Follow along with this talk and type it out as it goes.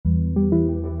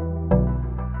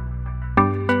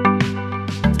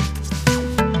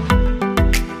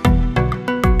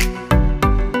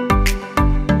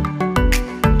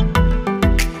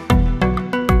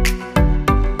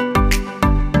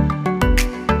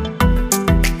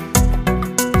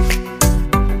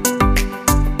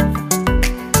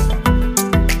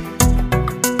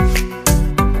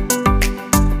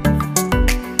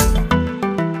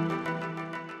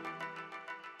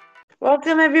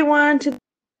Welcome everyone to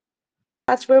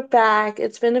We're back.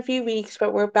 It's been a few weeks,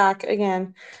 but we're back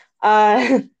again.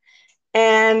 Uh,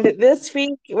 and this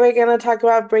week we're gonna talk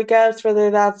about breakups,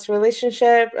 whether that's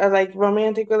relationship or like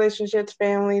romantic relationships,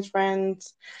 families,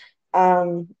 friends.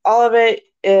 All of it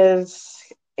is,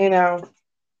 you know,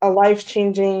 a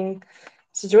life-changing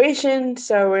situation.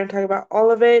 So we're gonna talk about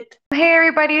all of it. Hey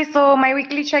everybody, so my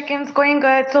weekly check-in's going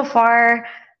good so far.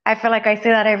 I feel like I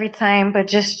say that every time, but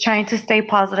just trying to stay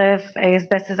positive as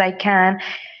best as I can.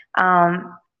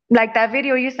 Like that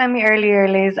video you sent me earlier,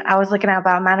 Liz, I was looking at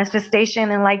about manifestation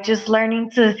and like just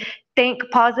learning to think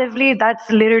positively. That's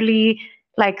literally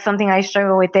like something I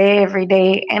struggle with every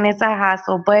day, and it's a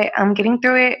hassle, but I'm getting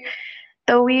through it.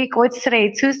 The week, what's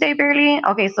today? Tuesday, barely?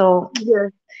 Okay, so Yeah.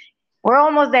 we're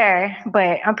almost there,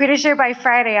 but I'm pretty sure by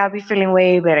Friday I'll be feeling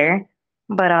way better.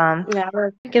 But Yeah.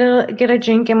 get a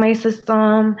drink in my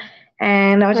system,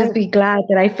 and I'll just be glad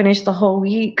that I finished the whole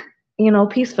week,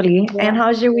 peacefully. Yeah. And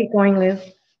how's your week going, Liz?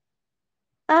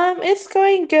 It's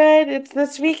going good. It's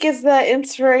this week is the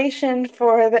inspiration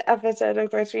for the episode.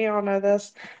 Of course, we all know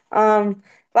this.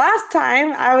 Last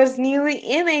time I was newly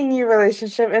in a new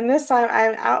relationship, and this time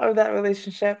I'm out of that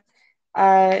relationship.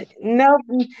 No,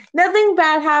 nothing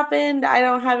bad happened. I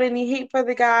don't have any hate for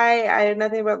the guy. I have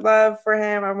nothing but love for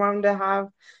him. I want him to have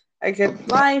a good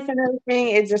life and everything.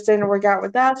 It just didn't work out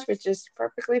with us, which is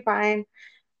perfectly fine.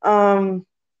 Um,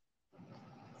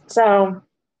 so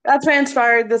that's what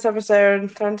inspired this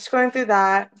episode. So I'm just going through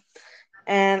that.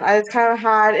 And I just kind of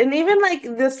had, and even like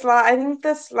I think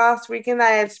this last weekend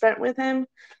I had spent with him,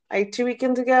 like 2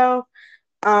 weekends ago,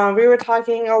 we were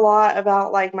talking a lot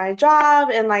about like my job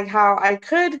and like how I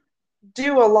could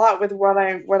do a lot with what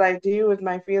I do with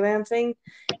my freelancing.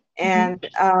 Hmm. And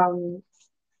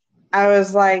I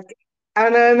was like, I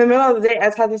don't know, in the middle of the day, I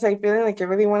just had this like feeling like I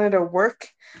really wanted to work.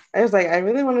 I was like, I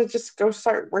really want to just go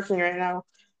start working right now.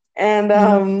 And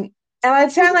Hmm.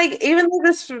 I'd say like even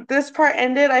though this part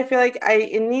ended, I feel like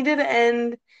it needed to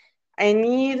end. I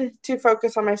need to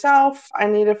focus on myself. I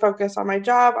need to focus on my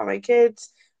job, on my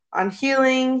kids, on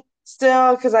healing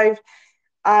still because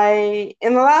I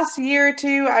in the last year or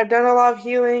two I've done a lot of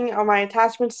healing on my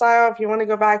attachment style. If you want to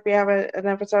go back, we have an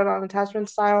episode on attachment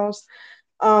styles.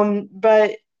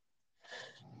 But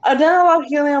I've done a lot of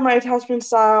healing on my attachment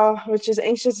style, which is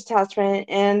anxious attachment,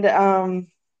 and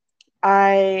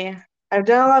I I've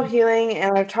done a lot of healing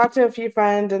and I've talked to a few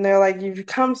friends and they're like, you've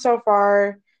come so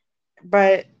far,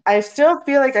 but I still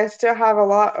feel like I still have a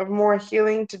lot of more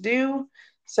healing to do.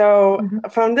 So Hmm.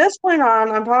 from this point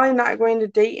on, I'm probably not going to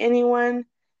date anyone.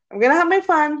 I'm gonna have my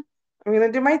fun. I'm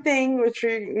gonna do my thing, which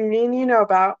me and you know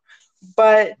about.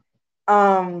 But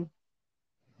um,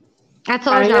 I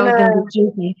told I'm you I was gonna be gonna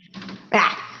juicy.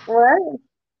 Ah. what?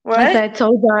 I What? said,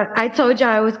 I told you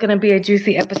I was gonna be a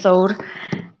juicy episode.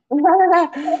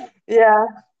 Yeah.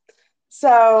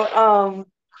 So I'm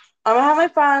gonna have my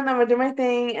fun. I'm gonna do my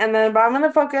thing, and then but I'm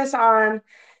gonna focus on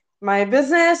my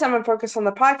business. I'm gonna focus on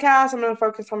the podcast. I'm gonna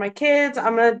focus on my kids.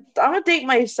 I'm gonna date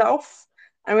myself.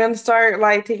 I'm gonna start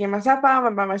like taking myself out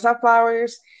and buy myself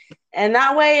flowers, and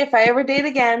that way, if I ever date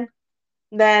again,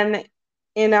 then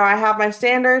I have my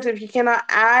standards. If you cannot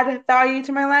add value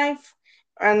to my life,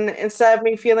 and instead of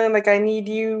me feeling like I need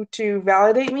you to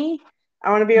validate me,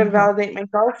 I want to be able to Hmm. validate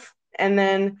myself, and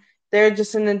then they're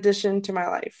just an addition to my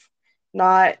life.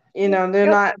 Not, they're Yep.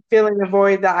 not filling a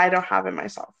void that I don't have in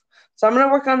myself. So I'm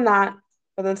gonna work on that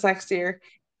for this next year.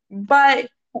 But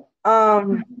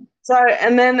so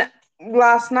and then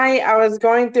last night I was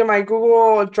going through my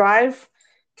Google Drive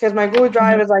because my Google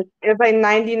Drive Hmm. is like it's like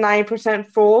 99%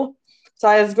 full. So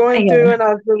I was going through Yeah. and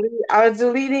I was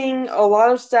deleting a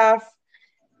lot of stuff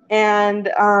and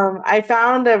I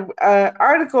found a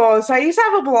article. So I used to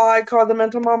have a blog called the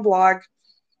Mental Mom blog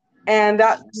and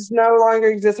that just no longer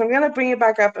exists. I'm gonna bring it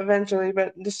back up eventually,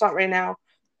 but just not right now.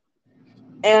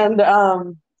 And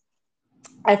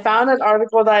I found an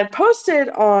article that I posted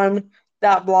on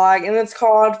that blog, and it's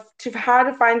called "To How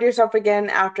to Find Yourself Again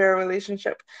After a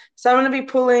Relationship." So I'm going to be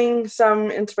pulling some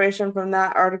inspiration from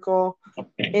that article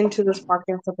into this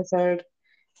podcast episode,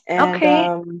 and Okay.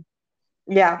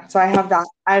 yeah, so I have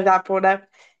that pulled up,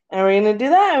 and we're going to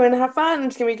do that. We're going to have fun. And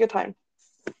it's going to be a good time.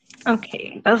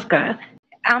 Okay, that's good.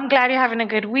 I'm glad you're having a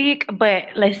good week, but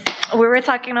we were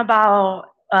talking about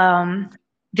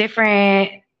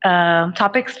different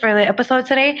topics for the episode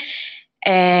today,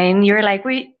 and you were like,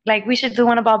 we should do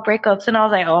one about breakups, and I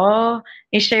was like, oh,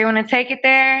 you sure you want to take it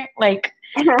there? Like,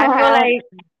 I feel like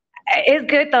It's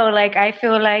good though. Like I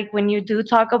feel like when you do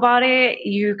talk about it,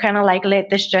 you kind of like let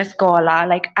the stress go a lot.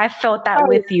 Like I felt that Oh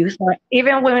with you. So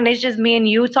even when it's just me and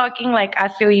you talking, like I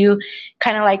feel you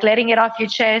kind of like letting it off your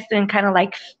chest and kind of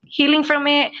like healing from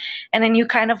it. And then you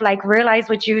kind of like realize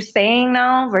what you're saying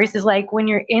now versus like when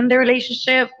you're in the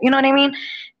relationship. You know what I mean?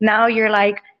 Now you're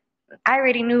like, I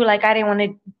already knew like I didn't want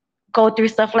to go through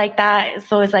stuff like that.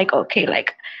 So it's like, okay,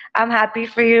 like I'm happy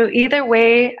for you. Either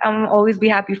way, I'm always be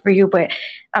happy for you, but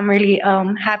I'm really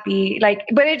happy. Like,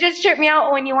 but it just tripped me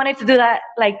out when you wanted to do that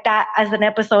like that as an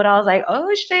episode. I was like,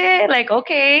 oh shit, like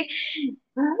okay.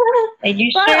 yeah. Are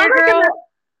you But sure, girl?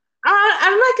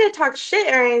 I'm not gonna talk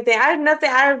shit or anything. I have nothing.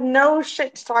 I have no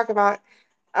shit to talk about,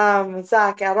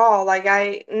 Zach at all. Like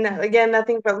no, again,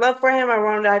 nothing but love for him. I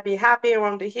want him to be happy. I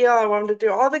want him to heal. I want him to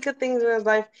do all the good things in his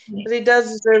life Yeah, because he does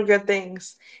deserve good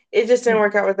things. It just didn't yeah,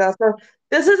 work out with us. So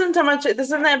this isn't so much. This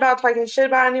isn't about talking shit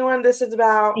about anyone. This is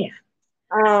about yeah.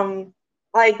 um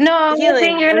like No, I'm not saying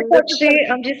healing, you're gonna and this talk is shit.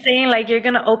 I'm just saying like you're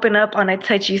gonna open up on a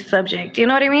touchy subject. You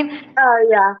know what I mean?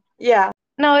 yeah, yeah,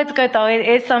 No, it's good though.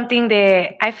 It's something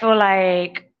that I feel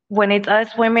like when it's us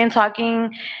women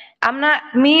talking, I'm not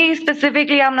me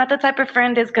specifically. I'm not the type of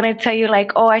friend that's gonna tell you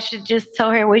like, oh, I should just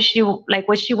tell her what she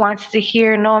wants to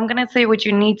hear. No, I'm gonna tell you what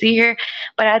you need to hear.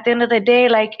 But at the end of the day,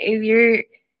 like if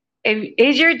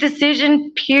it's your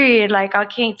decision, period. Like I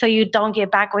can't tell you don't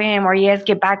get back with him or yes,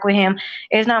 get back with him.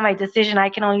 It's not my decision. I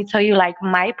can only tell you like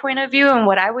my point of view and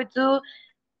what I would do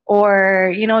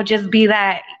or just be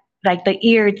that like the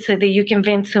ear to that you can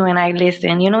vent to and I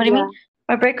listen. You know what I mean?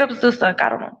 yeah, My breakups do suck. I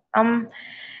don't know.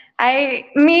 I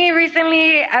me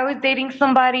recently I was dating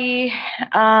somebody.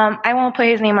 I won't put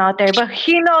his name out there, but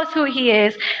he knows who he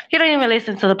is. He don't even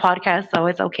listen to the podcast, so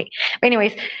it's okay. But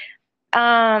anyways,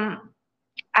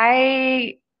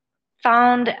 I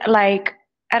found like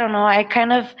I don't know. I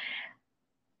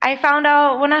found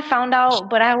out when I found out,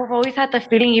 but I've always had the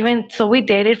feeling even so we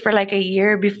dated for like a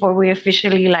year before we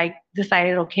officially like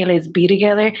decided, okay, let's be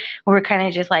together. We were kind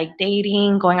of just like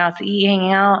dating, going out to eat,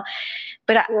 hanging out.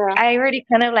 But yeah, I already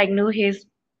kind of like knew his,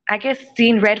 I guess,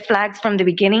 seen red flags from the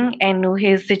beginning and knew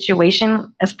his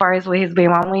situation as far as with his baby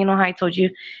mama. You know how I told you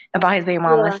about his baby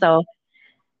mama. yeah, So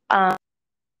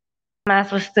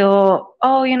Mass was still,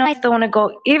 oh, I still want to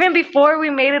go. Even before we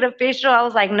made it official, I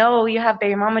was like, no, you have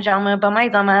baby mama drama. But my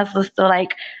dumbass was still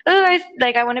like, oh,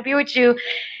 I want to be with you.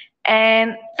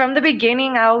 And from the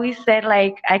beginning, I always said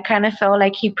like I kind of felt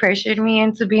like he pressured me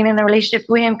into being in a relationship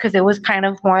with him because it was kind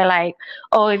of more like,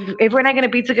 oh, if we're not gonna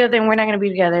be together, then we're not gonna be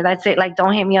together. That's it. Like,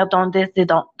 don't hit me up, don't this,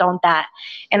 don't that.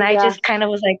 And I yeah, just kind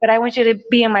of was like, but I want you to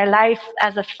be in my life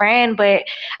as a friend. But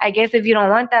I guess if you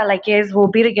don't want that, like, yes, we'll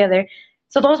be together.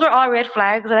 So those were all red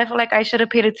flags that I feel like I should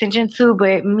have paid attention to.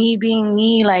 But me being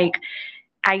me, like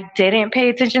I didn't pay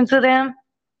attention to them,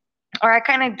 or I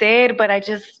kind of did, but I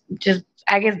just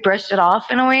I guess brushed it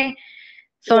off in a way.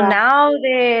 So yeah, now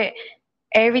that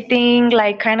everything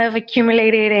like kind of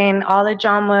accumulated and all the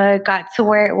drama got to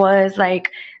where it was, like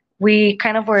we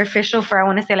kind of were official for I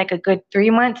want to say like a good 3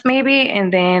 months maybe,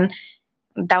 and then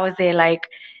that was it. Like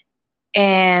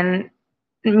and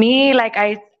me like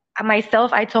I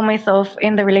told myself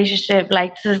in the relationship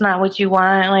like this is not what you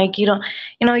want. Like you don't,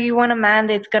 you want a man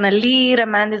that's gonna lead, a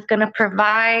man that's gonna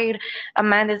provide, a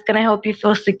man that's gonna help you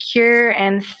feel secure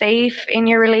and safe in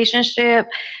your relationship,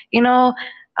 you know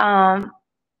um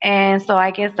and so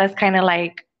I guess that's kind of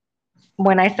like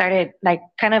when I started like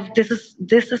kind of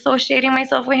disassociating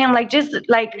myself with him, like just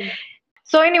like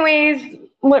so, anyways,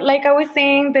 what like I was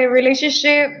saying, the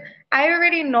relationship, I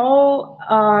already know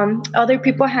other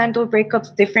people handle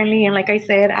breakups differently, and like I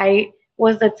said, I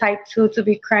was the type to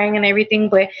be crying and everything.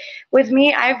 But with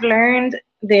me, I've learned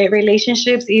that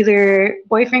relationships, either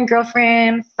boyfriend,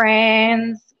 girlfriend,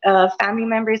 friends, family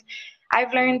members,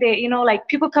 I've learned that like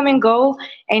people come and go,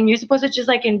 and you're supposed to just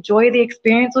like enjoy the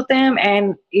experience with them,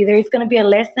 and either it's gonna be a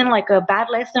lesson, like a bad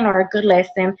lesson or a good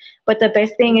lesson. But the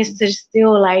best thing is to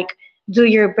still like do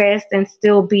your best and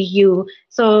still be you.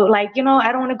 So like,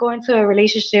 I don't want to go into a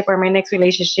relationship or my next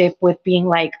relationship with being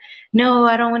like, no,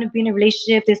 I don't want to be in a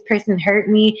relationship. This person hurt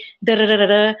me. Da da da da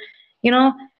da. You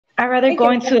know, I'd rather I go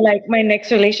get into like my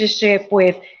next relationship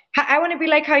with I want to be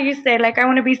like how you said, like I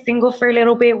want to be single for a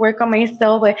little bit, work on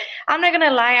myself. But I'm not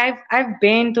gonna lie, I've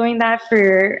been doing that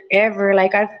forever.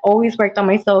 Like I've always worked on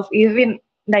myself, even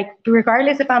like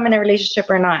regardless if I'm in a relationship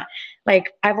or not.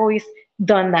 Like I've always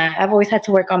done that. I've always had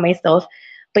to work on myself.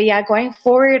 But yeah, going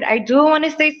forward, I do want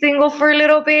to stay single for a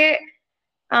little bit.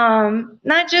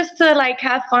 Not just to like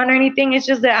have fun or anything. It's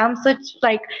just that I'm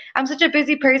such a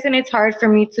busy person. It's hard for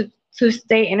me to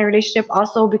stay in a relationship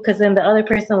also because then the other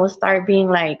person will start being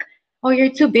like "Oh, you're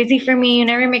too busy for me. You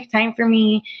never make time for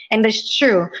me." And that's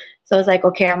true. So it's like,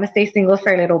 okay, I'm gonna stay single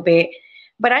for a little bit.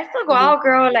 But I still go Mhm. out,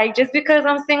 girl. Like just because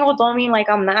I'm single don't mean like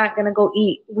I'm not gonna go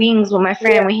eat wings with my Yeah,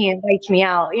 friend when he invites me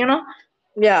out, you know?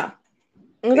 yeah,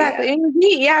 exactly. Yeah. And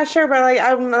yeah, sure, but like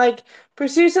I'm like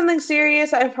pursue something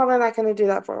serious. I'm probably not going to do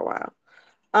that for a while.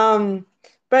 Um,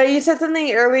 but you said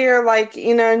something earlier, like,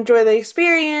 enjoy the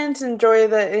experience, enjoy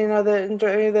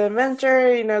enjoy the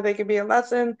adventure. They could be a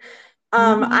lesson.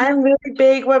 Hmm. I'm really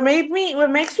big. What makes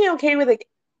me okay with it,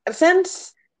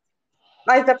 since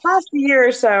like the past year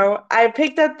or so, I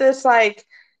picked up this like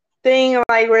thing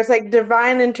like where it's like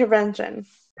divine intervention.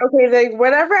 Okay, like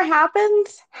whatever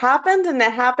happens, happens, and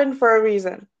it happened for a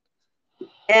reason.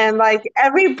 And like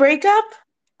every breakup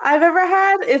I've ever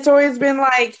had, it's always been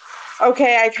like,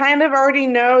 okay, I kind of already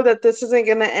know that this isn't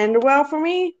gonna end well for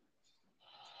me.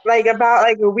 Like about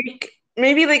like a week,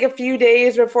 maybe like a few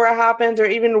days before it happens, or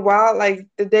even while like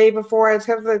the day before, it's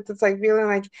kind of like it's like feeling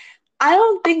like I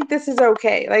don't think this is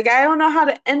okay. Like I don't know how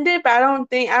to end it, but I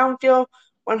don't feel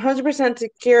 100%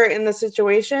 secure in the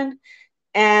situation.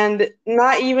 And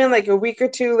not even like a week or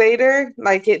two later,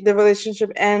 the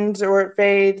relationship ends or it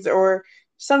fades or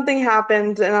something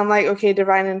happens, and I'm like, okay,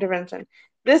 divine intervention.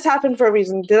 This happened for a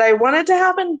reason. Did I want it to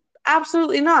happen?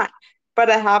 Absolutely not. But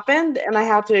it happened, and I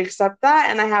have to accept that,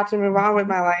 and I have to move on with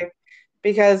my life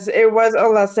because it was a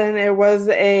lesson. It was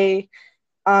a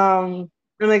an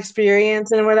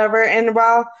experience and whatever. And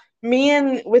while me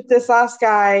and with this last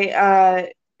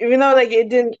guy, even though like it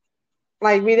didn't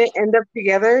like we didn't end up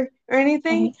together or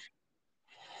anything,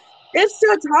 it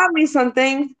still taught me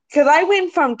something because I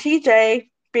went from TJ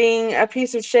being a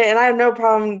piece of shit, and I have no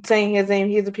problem saying his name.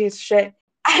 He's a piece of shit.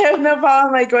 I have no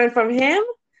problem like going from him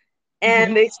and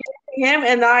Hmm. experiencing him,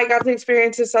 and now I got to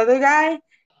experience this other guy.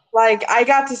 Like I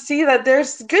got to see that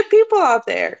there's good people out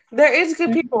there. There is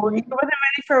good people. He Hmm. wasn't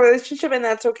ready for a relationship, and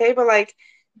that's okay. But like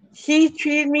he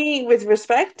treated me with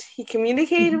respect. He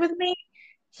communicated with me.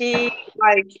 He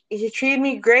treated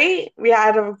me great. We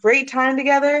had a great time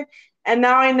together, and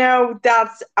now I know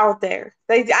that's out there.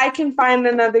 Like I can find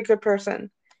another good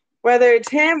person, whether it's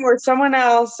him or someone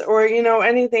else or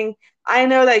anything. I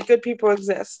know that good people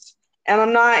exist, and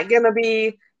I'm not gonna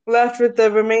be left with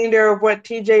the remainder of what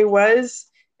TJ was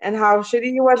and how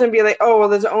shitty he was and be like, oh well,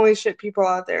 there's only shit people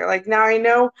out there. Like now I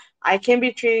know I can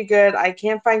be treated good. I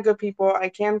can find good people. I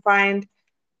can find,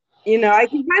 I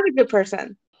can find a good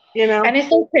person. You know. And it's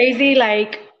so crazy,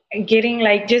 like getting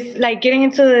like just like getting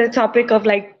into the topic of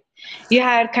like you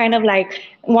had kind of like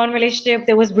one relationship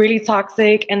that was really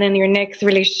toxic, and then your next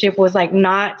relationship was like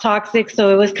not toxic. So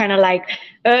it was kind of like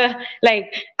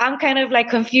I'm kind of like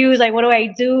confused. Like, what do I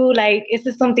do? Like, is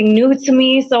this something new to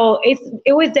me? So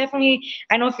it was definitely,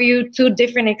 I know for you, two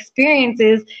different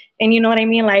experiences, and you know what I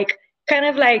mean. Like, kind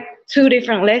of like two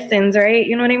different lessons, right?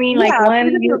 You know what I mean? Like Yeah,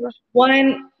 two different.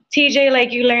 one TJ,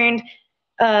 like you learned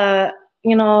uh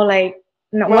like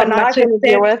What what I'm not not to gonna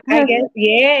deal accept, with. I guess.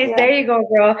 Yes, Yeah. there you go,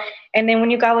 girl. And then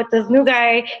when you got with this new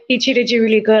guy, he treated you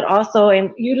really good also,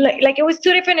 and you like it was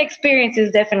two different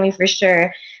experiences, definitely, for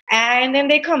sure. And then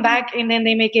they come back and then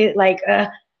they make it like I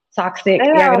toxic.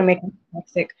 You're gonna know. make it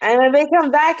toxic. And then they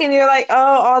come back and you're like, oh,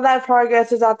 all that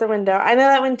progress is out the window. I know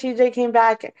that when TJ came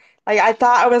back, like I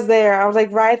thought I was there. I was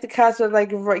like right at the cusp of like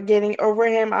getting over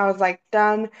him. I was like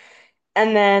done.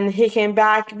 And then he came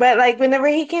back, but like whenever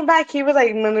he came back, he was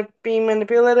like being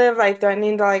manipulative, like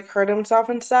threatening to like hurt himself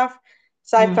and stuff.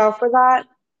 So I Mm. fell for that.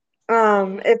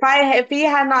 If he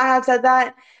had not had said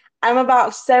that, I'm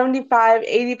about 75,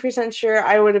 80% sure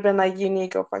I would have been like, you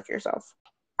need to go fuck yourself.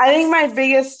 I think my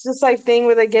biggest just like thing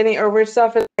with like getting over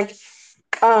stuff is like,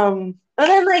 and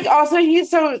then like also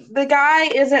so the guy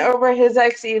isn't over his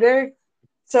ex either.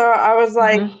 So I was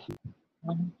like, Hmm.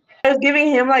 I was giving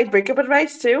him like breakup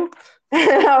advice too.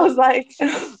 And I was like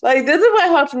this is what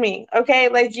helped me. Okay,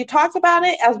 like you talk about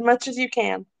it as much as you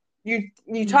can.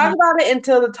 You talk Hmm. about it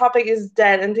until the topic is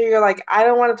dead, until you're like, I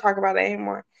don't want to talk about it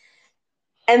anymore.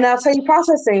 And that's how you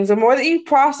process things. The more that you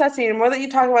process it, the more that you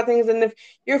talk about things, and if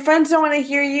your friends don't want to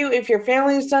hear you, if your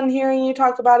family's done hearing you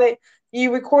talk about it,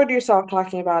 you record yourself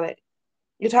talking about it.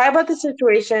 You talk about the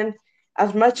situation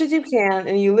as much as you can,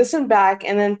 and you listen back,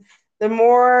 and then the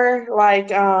more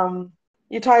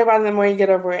you talk about it, the more you get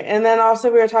over it. And then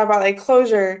also we were talking about like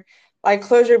closure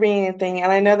being a thing.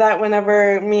 And I know that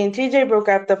whenever me and TJ broke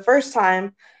up the first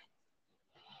time,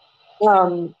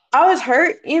 I was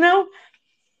hurt,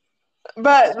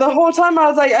 but the whole time I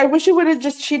was like, I wish he would have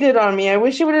just cheated on me. I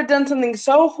wish he would have done something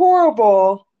so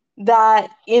horrible that,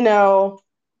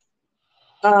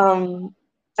 um,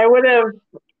 I would have,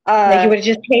 Like you uh, would have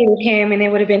just hated him, and it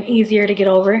would have been easier to get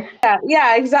over. yeah,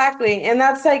 yeah, exactly. And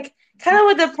that's like, kind of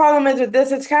what the problem is with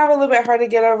this. It's kind of a little bit hard to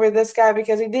get over this guy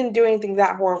because he didn't do anything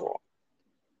that horrible.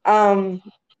 Um,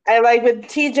 I like with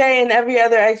TJ and every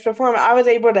other ex performer, I was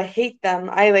able to hate them.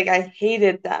 I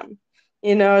hated them.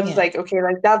 It's Yeah. like okay,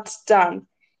 like that's done.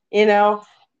 You know,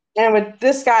 and with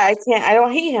this guy, I can't. I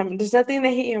don't hate him. There's nothing to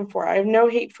hate him for. I have no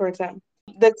hate for him.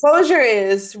 The closure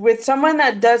is with someone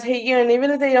that does hate you, and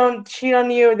even if they don't cheat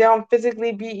on you, they don't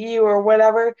physically beat you or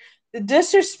whatever, the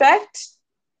disrespect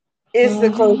is the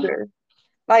Hmm. closure.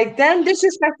 Like them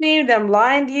disrespecting you, them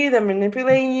lying to you, them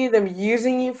manipulating you, them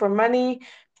using you for money,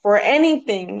 for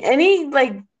anything, any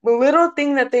like little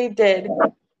thing that they did,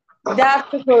 that's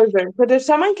the closure. But if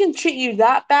someone can treat you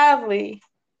that badly,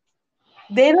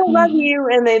 they don't love Hmm. you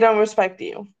and they don't respect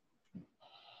you,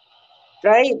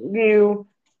 right?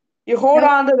 You hold Yep.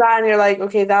 on to that and you're like,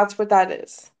 okay, that's what that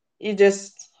is. You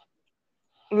just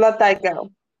let that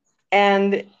go.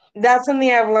 And that's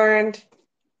something I've learned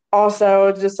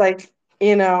also, just like,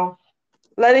 you know,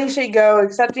 letting shit go,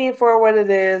 accepting it for what it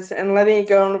is, and letting it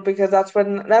go because that's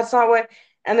not what.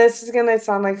 And this is gonna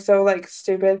sound like so like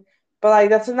stupid, but like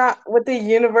that's not what the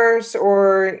universe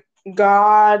or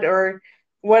God or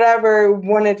whatever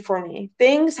wanted for me.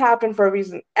 Things happen for a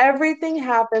reason. Everything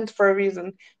happens for a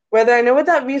reason. Whether I know what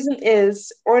that reason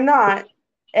is or not,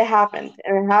 it happened,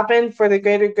 and it happened for the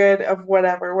greater good of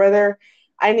whatever. Whether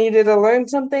I needed to learn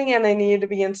something and I needed to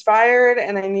be inspired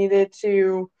and I needed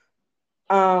to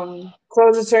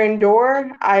close a certain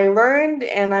door. I learned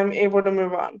and I'm able to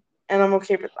move on. And I'm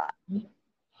okay with that.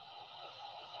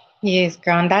 Yes,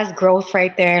 girl, and that's growth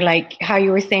right there. Like how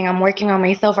you were saying, I'm working on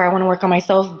myself, or I want to work on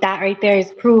myself. That right there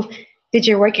is proof that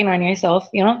you're working on yourself.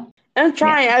 You know? And I'm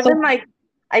Yeah. trying. I've So, been like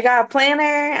I got a planner,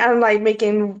 I'm like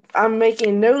I'm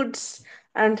making notes.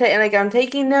 I'm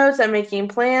taking notes, I'm making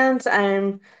plans.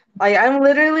 I'm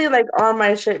literally like on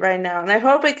my shit right now. And I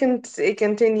hope it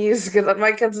continues because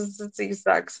my consistency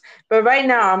sucks. But right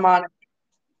now I'm on it.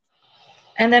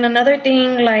 and then another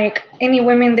thing, like any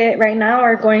women that right now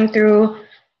are going through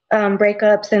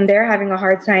breakups and they're having a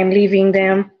hard time leaving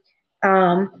them.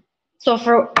 So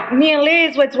for me and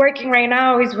Liz, what's working right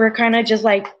now is we're kind of just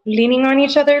like leaning on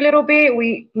each other a little bit.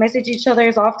 We message each other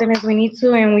as often as we need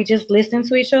to, and we just listen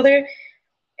to each other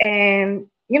and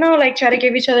like try to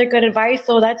give each other good advice.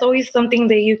 So that's always something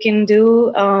that you can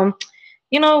do.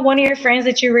 One of your friends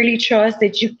that you really trust,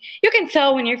 that you can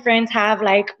tell when your friends have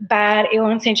like bad ill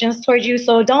intentions towards you.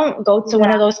 So don't go to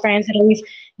one of Yeah, those friends that always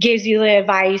gives you the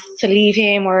advice to leave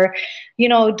him, or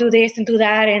do this and do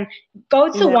that, and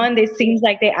go to yeah, one that seems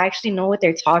like they actually know what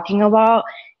they're talking about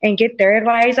and get their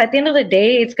advice. At the end of the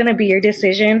day, it's going to be your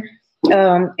decision.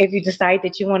 If you decide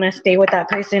that you want to stay with that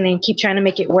person and keep trying to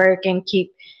make it work and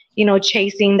keep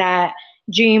chasing that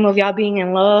dream of y'all being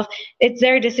in love, it's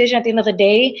their decision at the end of the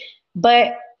day.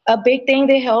 But a big thing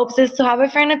that helps is to have a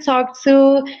friend to talk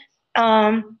to,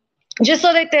 um, just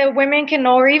so that the women can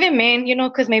know, or even men,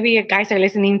 because maybe guys are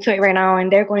listening to it right now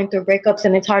and they're going through breakups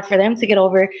and it's hard for them to get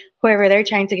over whoever they're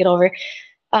trying to get over.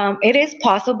 It is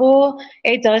possible.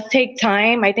 It does take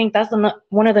time. I think that's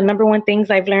one of the number one things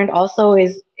I've learned also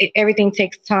is everything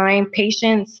takes time,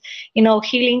 patience.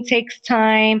 Healing takes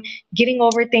time. Getting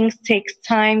over things takes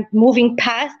time. Moving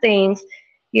past things,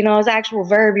 it's an actual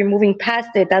verb. You're moving past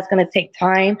it. That's going to take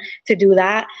time to do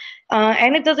that.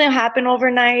 And it doesn't happen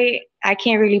overnight. I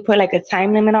can't really put like a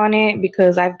time limit on it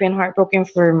because I've been heartbroken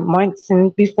for months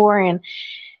and before, and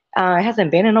it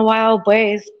hasn't been in a while,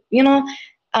 but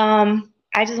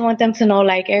I just want them to know,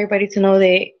 like everybody to know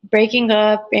that breaking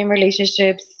up in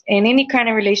relationships, in any kind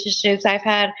of relationships, I've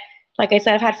had, like I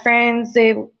said, I've had friends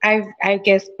that I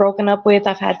guess, broken up with.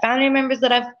 I've had family members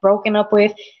that I've broken up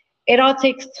with. It all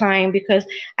takes time because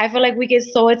I feel like we get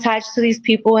so attached to these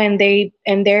people and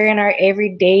they're in our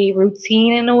everyday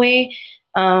routine in a way,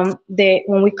 that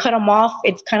when we cut them off,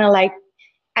 it's kind of like,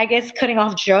 I guess, cutting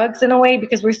off drugs in a way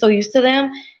because we're so used to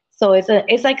them. So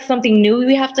it's like something new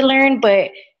we have to learn,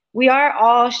 but we are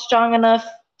all strong enough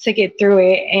to get through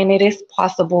it, and it is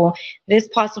possible. It is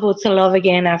possible to love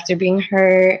again after being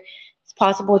hurt. It's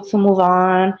possible to move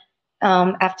on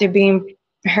after being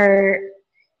hurt.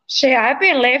 Shit, I've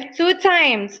been left two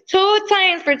times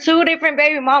for two different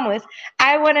baby mamas.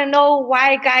 I want to know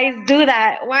why guys do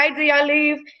that. Why do y'all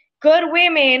leave good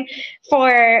women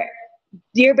for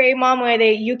your baby mama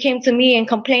that you came to me and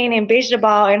complained and bitched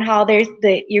about, and how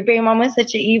your baby mama is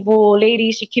such an evil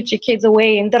lady, she keeps your kids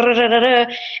away and da da da da da,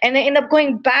 and they end up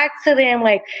going back to them?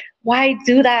 Like, why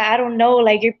do that? I don't know.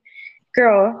 Like, your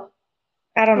girl,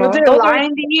 I don't but know. they're Those are,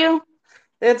 lying to you.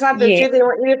 It's not the yeah. truth. They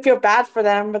want you to feel bad for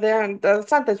them, but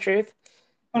that's not the truth.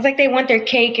 It's like they want their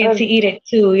cake and to Um, eat it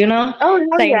too. oh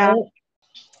It's hell like, yeah. no.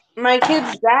 my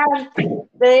kid's dad,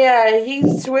 he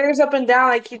swears up and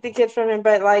down I keep the kids from him,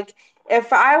 but like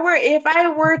if I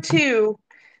were to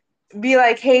be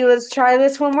like, hey, let's try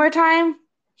this one more time,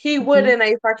 he would Mhm. in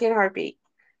a fucking heartbeat.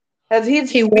 Cause He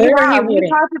we would or he have wouldn't?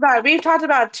 we've talked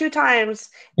about it 2 times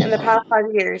in the past 5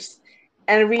 years,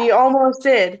 and we almost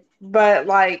did, but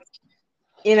like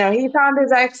he found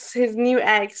his new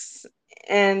ex,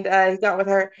 and he got with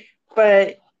her.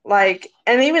 But like,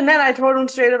 and even then, I told him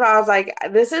straight up, I was like,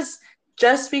 this is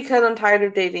just because I'm tired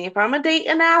of dating. If I'm gonna date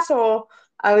an asshole,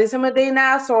 at least I'm gonna date an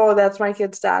asshole. That's my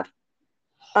kid's dad.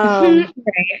 Um,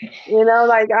 Right.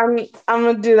 like I'm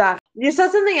gonna do that. You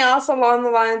said something else along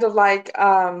the lines of like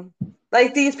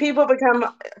these people become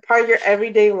part of your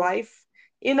everyday life,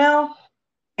 you know?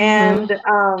 And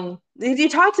Mhm. you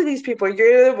talk to these people.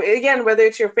 You're again, whether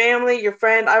it's your family, your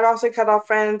friend. I've also cut off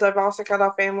friends. I've also cut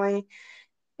off family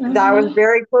that I was Mhm.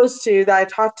 very close to, that I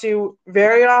talked to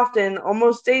very often,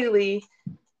 almost daily.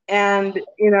 And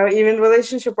even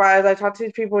relationship wise, I talk to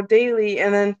these people daily,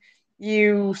 and then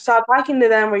you stop talking to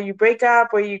them, or you break up,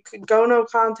 or you could go no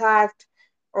contact,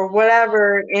 or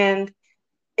whatever. And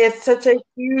it's such a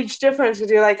huge difference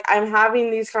because you're like, I'm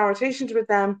having these conversations with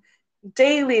them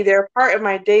daily. They're part of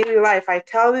my daily life.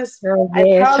 Girl, I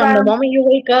yes. tell From the them, moment you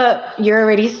wake up, you're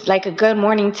already like a good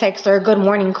morning text or a good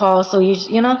morning call. So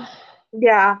you know.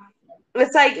 yeah.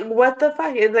 It's like, what the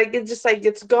fuck? It's like, it's just like,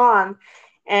 it's gone.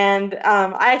 And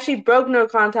I actually broke no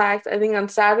contact, I think, on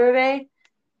Saturday.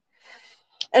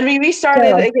 And we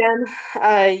restarted Girl, again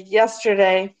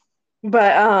yesterday.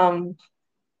 But on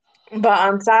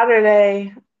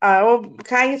Saturday, I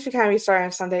guess we kind of restarted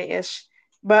on Sunday-ish.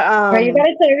 But right, you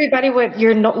gotta tell everybody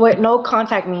what no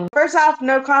contact means. first off,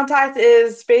 no contact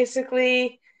is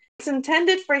basically, it's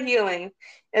intended for healing.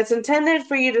 It's intended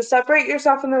for you to separate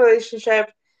yourself from the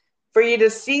relationship, for you to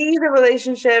see the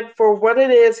relationship for what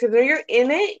it is. Because when you're in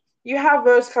it, you have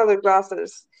rose-colored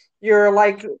glasses. You're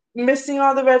like missing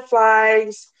all the red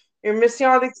flags. You're missing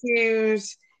all the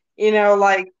cues.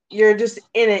 Like you're just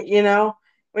in it.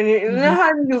 When you know Mhm.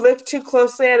 how you look too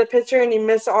closely at a picture and you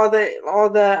miss all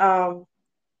the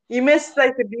you miss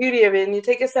like the beauty of it, and you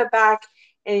take a step back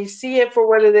and you see it for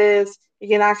what it is. You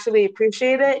can actually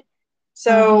appreciate it.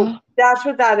 So Mhm. that's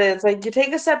what that is. Like, you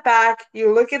take a step back,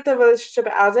 you look at the relationship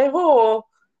as a whole,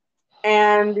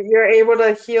 and you're able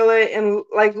to heal it, and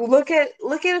like look at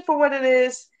it for what it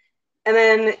is, and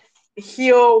then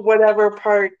heal whatever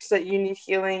parts that you need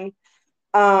healing.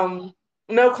 um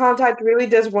no contact really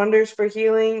does wonders for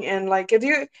healing. And like, if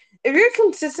you're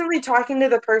consistently talking to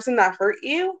the person that hurt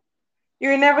you,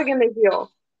 you're never going to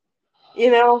heal.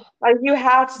 Like, you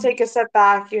have to take a step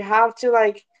back. You have to,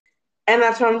 like, and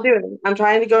that's what I'm doing. I'm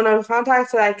trying to go no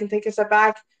contact so that I can take a step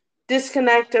back,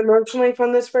 disconnect emotionally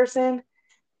from this person,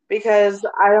 because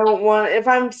I don't want, if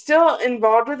I'm still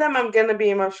involved with them, I'm going to be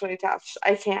emotionally attached.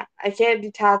 I can't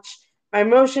detach my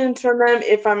emotions from them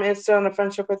if I'm still in a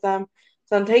friendship with them.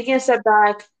 So I'm taking a step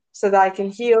back so that I can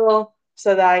heal,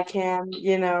 so that I can,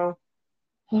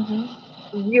 Mhm.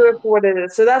 view it for what it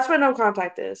is. So that's what no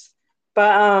contact is.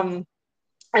 But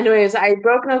anyways, I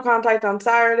broke no contact on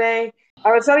Saturday.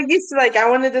 I was so used to, like, I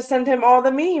wanted to send him all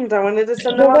the memes. I wanted to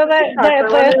send him But, all but, the TikToks. I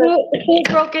but wanted to, who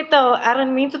broke it though? I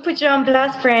don't mean to put you on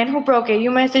blast, friend. Who broke it?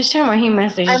 You messaged him or he I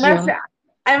messaged mess you?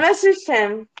 I messaged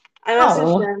him. I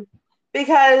messaged Oh. him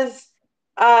because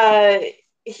uh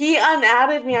he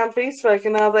unadded me on Facebook,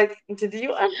 and I was like, "Did you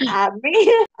unadd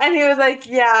me?" And he was like,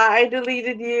 "Yeah, I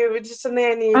deleted you. It's just something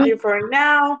I need to do for right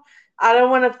now. I don't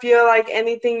want to feel like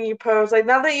anything you post, like,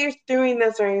 not that you're doing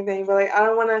this or anything, but like, I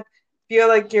don't want to feel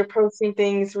like you're posting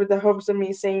things with the hopes of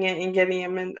me seeing it and getting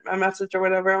a message or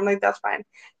whatever." I'm like, "That's fine.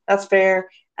 That's fair."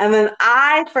 And then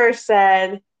I first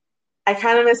said, I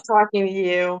kind of miss talking to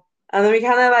you. And then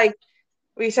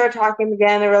we start talking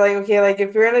again, and we're like, okay, like,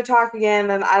 if you're gonna talk again,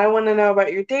 then I don't want to know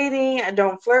about your dating. I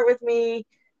don't flirt with me,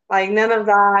 like, none of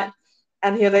that.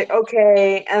 And he was like,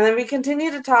 okay. And then we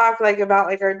continue to talk, like, about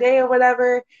like our day or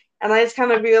whatever. And I just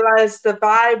kind of realized the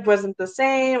vibe wasn't the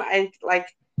same.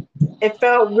 It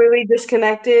felt really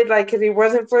disconnected, like, because he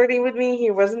wasn't flirting with me,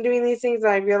 he wasn't doing these things.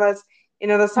 And I realized,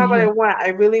 that's not what I Mhm. want. I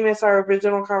really miss our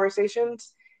original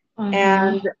conversations.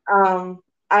 And Mhm.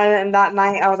 and that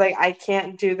night I was like, I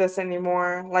can't do this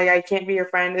anymore. Like, I can't be your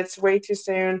friend. It's way too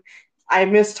soon. I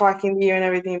miss talking to you and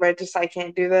everything, but I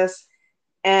can't do this.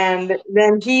 And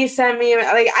then he sent me,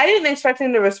 like, I didn't expect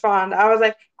him to respond. I was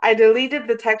like, I deleted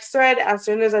the text thread as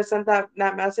soon as I sent that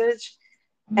message.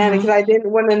 And because Mhm. I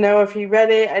didn't want to know if he read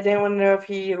it, I didn't want to know if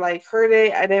he, like, heard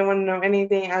it, I didn't want to know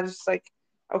anything. I was just like,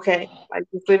 okay, like,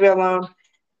 just leave it alone.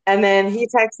 And then he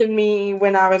texted me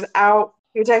when I was out.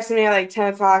 He texted me at like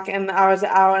 10 o'clock, and I was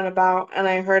out and about, and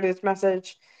I heard his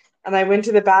message. and I went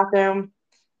to the bathroom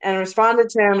and responded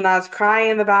to him, and I was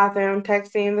crying in the bathroom,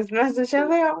 texting this message. I was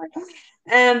like, oh my God.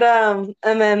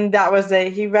 And then that was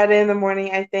it. He read it in the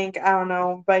morning, I think. I don't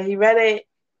know, but he read it.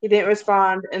 He didn't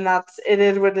respond, and that's it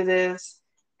is what it is.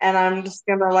 And I'm just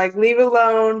gonna like leave it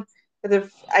alone. Because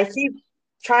if I keep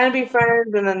trying to be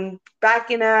friends and then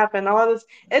backing up and all this,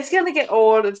 it's gonna get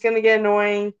old. It's gonna get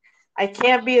annoying. I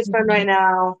can't be his friend right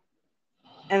now,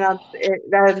 and that's it.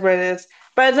 That is what it is.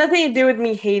 But it's nothing to do with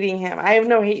me hating him. I have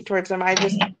no hate towards him.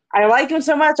 I like him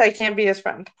so much I can't be his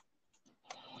friend.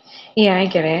 Yeah, I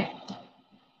get it.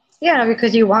 Yeah,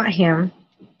 because you want him.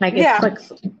 Like it Yeah.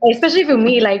 clicks. Especially for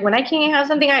me, like when I can't have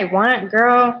something I want,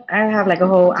 girl, I have like a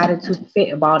whole attitude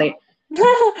fit about it.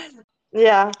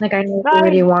 Yeah. Like I know you No,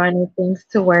 really wanted things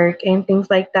to work and things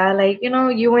like that. Like,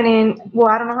 you went in, well,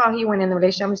 I don't know how he went in the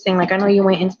relationship. I'm just saying, like, I know you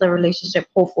went into the relationship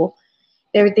hopeful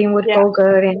everything would yeah. go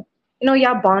good, and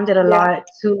y'all bonded a Yeah. lot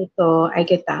too, so I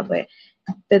get that. But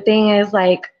the thing is,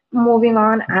 like, moving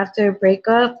on after a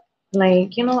breakup, like,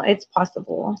 it's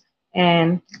possible.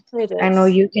 And It I know is.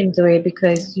 you can do it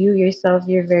because you yourself,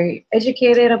 you're very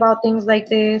educated about things like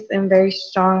this and very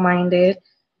strong minded.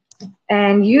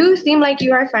 And you seem like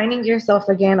you are finding yourself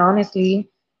again, honestly.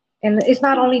 And it's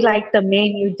not Thank only you. like the men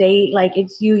you date, like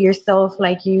it's you yourself.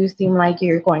 Like you seem like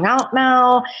you're going out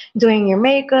now, doing your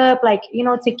makeup, like,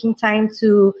 taking time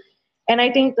to. And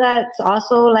I think that's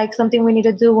also like something we need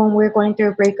to do when we're going through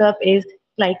a breakup is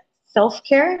like self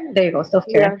care. There you go, self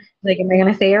Yeah. care. Like, am I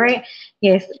going to say it right?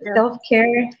 Yes, Yeah. self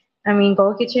care. I mean,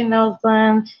 go get your nails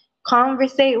done.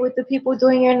 Conversate with the people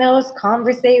doing your nails.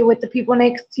 Conversate with the people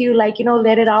next to you. Like,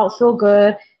 let it out. Feel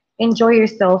good. Enjoy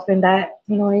yourself. And that,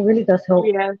 it really does help.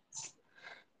 Yeah.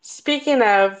 Speaking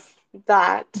of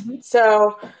that, Mhm.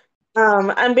 so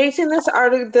I'm basing this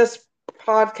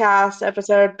podcast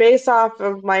episode based off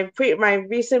of my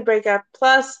recent breakup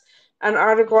plus an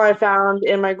article I found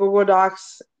in my Google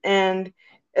Docs, and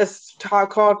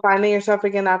called "Finding Yourself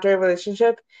Again After a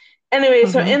Relationship." Anyway,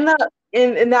 so Mhm.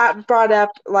 in that brought up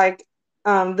like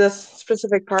this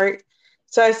specific part.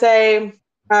 So I say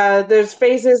there's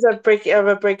phases of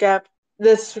a breakup.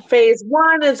 This phase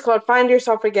one is called "Find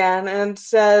Yourself Again," and it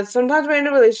says sometimes we're in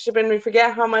a relationship and we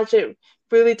forget how much it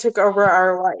really took over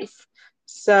our life.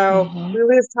 So Mhm. we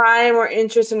lose time or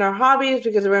interest in our hobbies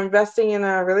because we're investing in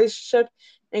our relationship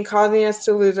and causing us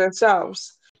to lose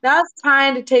ourselves. Now it's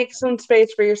time to take some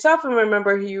space for yourself and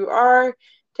remember who you are.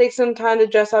 Take some time to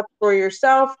dress up for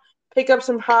yourself, pick up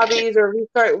some hobbies or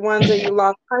restart ones that you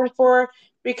lost time for,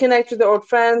 reconnect with the old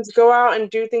friends, go out and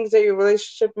do things that your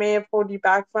relationship may have pulled you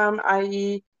back from,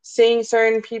 i.e., seeing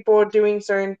certain people, doing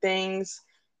certain things,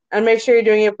 and make sure you're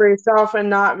doing it for yourself and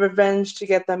not revenge to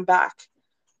get them back.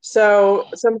 So,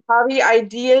 some hobby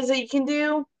ideas that you can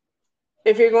do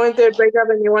if you're going through a breakup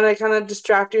and you want to kind of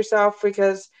distract yourself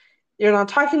because you're not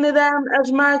talking to them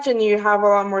as much and you have a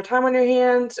lot more time on your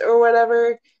hands or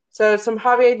whatever. So, some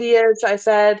hobby ideas I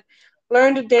said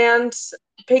learn to dance,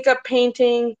 pick up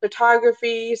painting,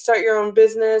 photography, start your own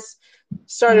business,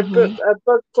 start Mhm. a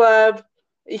book club.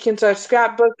 You can start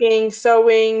scrapbooking,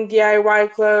 sewing, DIY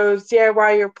clothes,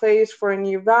 DIY your place for a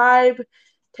new vibe,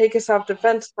 take a self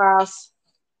defense class.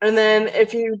 And then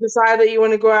if you decide that you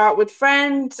want to go out with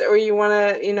friends or you want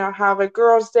to, have a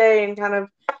girls' day and kind of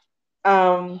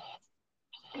um,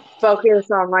 focus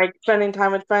on like spending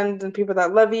time with friends and people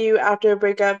that love you after a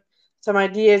breakup, some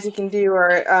ideas you can do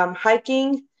are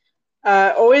hiking.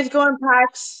 Always go in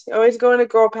packs. Always go in a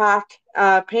girl pack.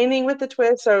 Painting with a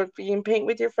twist, so you can paint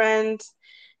with your friends.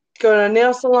 Go to a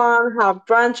nail salon. Have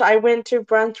brunch. I went to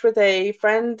brunch with a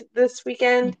friend this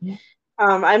weekend. Mhm.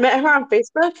 I met her on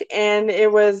Facebook and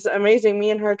it was amazing.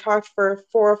 Me and her talked for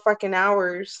 4 fucking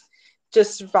hours,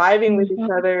 just vibing with each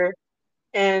Mhm. other,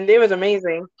 and it was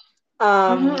amazing.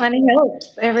 Mhm. Um, And it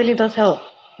helps. It really does help.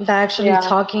 That actually yeah.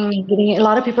 talking and getting it. A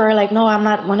lot of people are like, no, I'm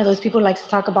not one of those people who likes to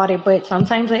talk about it, but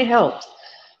sometimes it helps.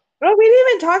 Well, we didn't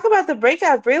even talk about the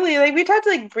breakup really. Like we talked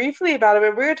like briefly about it,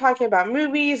 but we were talking about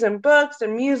movies and books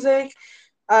and music.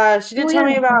 She did Oh tell yeah.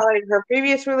 me about like her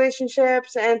previous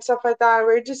relationships and stuff like that.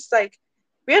 We are just like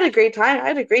we had a great time. I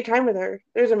had a great time with her.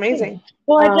 It was Yeah. amazing.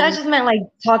 Well, I Um, just meant like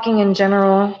talking in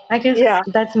general. I guess yeah,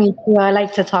 that's me too. I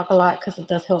like to talk a lot because it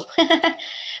does help.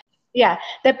 Yeah,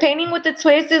 the painting with the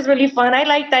twist is really fun. I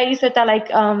like that you said that, like,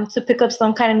 to pick up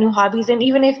some kind of new hobbies, and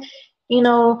even if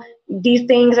these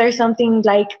things are something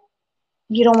like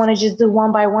you don't want to just do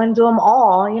one by one, do them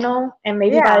all, and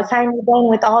maybe by the yeah, time you're done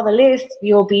with all the lists,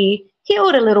 you'll be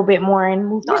healed a little bit more and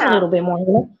moved on a yeah, little bit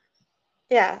more.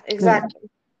 yeah, Yeah. exactly.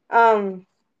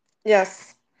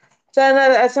 Yes.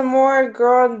 So some more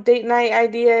girl date night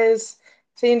ideas.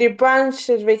 So you can do brunch,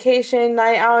 a vacation,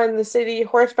 night out in the city,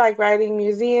 horseback riding,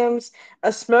 museums,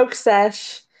 a smoke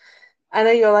sesh. I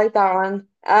know you'll like that one.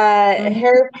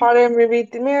 Harry Potter movie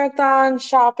marathon,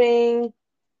 shopping,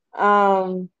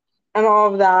 um, and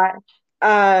all of that.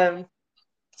 Um,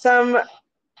 some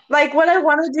like what I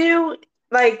want to do,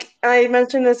 like I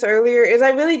mentioned this earlier, is I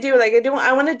really do like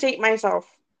I want to date myself.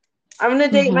 I'm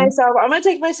gonna date Mm-hmm. myself. I'm gonna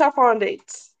take myself on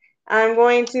dates. I'm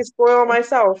going to spoil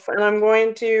myself, and I'm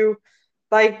going to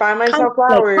like buy myself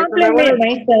Like flowers, and I want compliment to,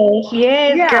 myself.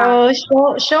 Yes, yeah, girl.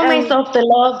 Show and myself the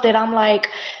love that I'm like.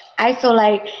 I feel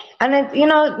like, and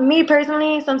then, me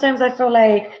personally, sometimes I feel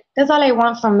like that's all I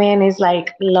want from men is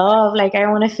like love. Like I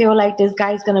want to feel like this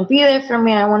guy's gonna be there for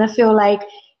me. I want to feel like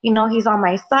he's on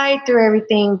my side through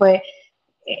everything. But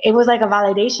it was like a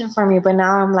validation for me. But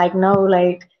now I'm like, no,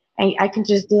 like I can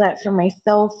just do that for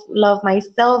myself, love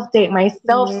myself, date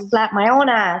myself, mhm. slap my own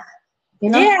ass. You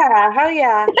know? Yeah, hell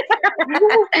yeah.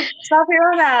 Stop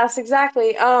your own ass,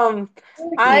 exactly.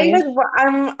 Yes.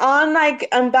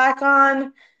 I'm back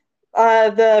on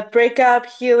the breakup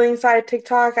healing side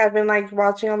TikTok. I've been like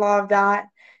watching a lot of that,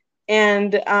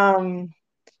 and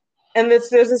there's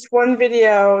this one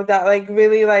video that like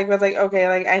really like was like, okay,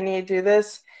 like I need to do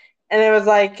this, and it was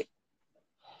like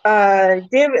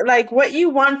give like what you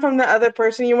want from the other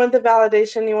person. You want the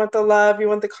validation, you want the love, you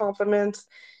want the compliments,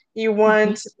 you Mhm.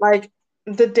 want like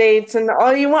the dates and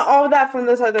all, you want all of that from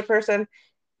this other person.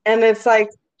 And it's like,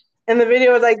 and the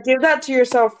video was like, give that to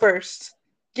yourself first.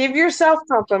 Give yourself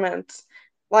compliments.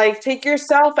 Like take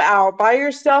yourself out, buy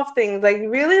yourself things. Like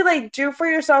really like do for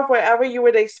yourself whatever you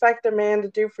would expect a man to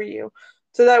do for you.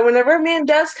 So that whenever a man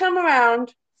does come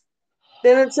around,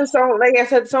 then it's just like I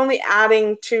said, it's only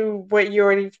adding to what you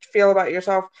already feel about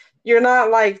yourself. You're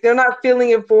not like they're not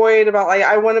feeling a void about like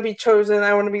I want to be chosen,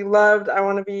 I want to be loved, I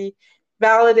want to be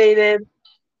validated.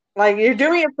 Like you're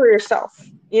doing it for yourself,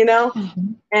 you know,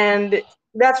 Mhm. and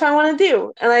that's what I want to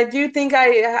do. And I do think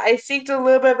I seeked a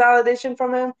little bit of validation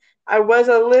from him. I was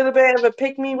a little bit of a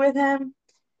pick me with him,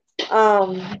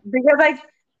 because like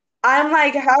I'm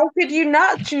like, how could you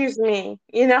not choose me?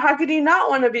 You know, how could you not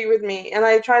want to be with me? And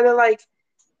I try to like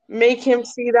make him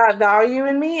see that value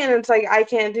in me, and it's like I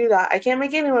can't do that. I can't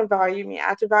make anyone value me. I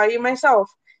have to value myself.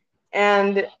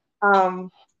 And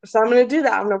so I'm gonna do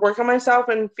that. I'm gonna work on myself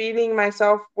and feeding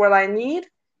myself what I need,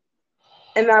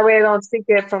 and that way I don't seek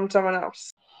it from someone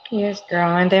else. Yes,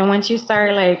 girl. And then once you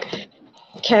start like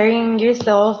carrying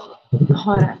yourself,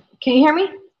 hold on. Can you hear me?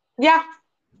 Yeah.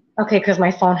 Okay, because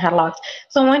my phone had locked.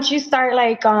 So once you start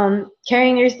like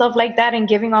carrying yourself like that and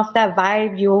giving off that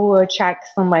vibe, you will attract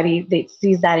somebody that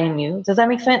sees that in you. Does that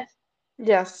make sense?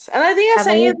 Yes. And I think I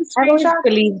sent you the I've always screenshot.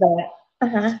 believed that.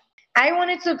 Uh-huh. I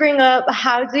wanted to bring up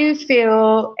how do you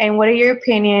feel and what are your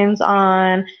opinions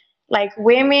on like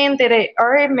women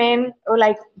or men or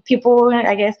like people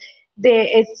I guess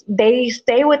they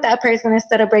stay with that person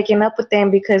instead of breaking up with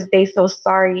them because they feel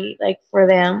sorry like for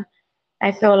them.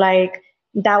 I feel like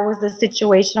that was the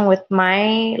situation with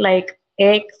my like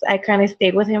ex. I kind of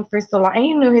stayed with him for so long and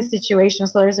you knew his situation,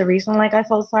 so there's a reason like I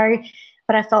felt sorry,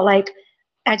 but I felt like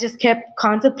I just kept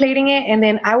contemplating it, and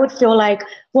then I would feel like,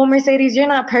 well, Mercedes, you're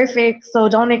not perfect, so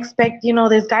don't expect,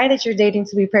 this guy that you're dating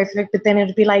to be perfect. But then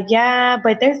it'd be like, yeah,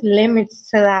 but there's limits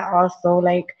to that also.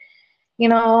 Like, you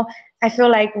know, I feel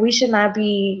like we should not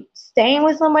be staying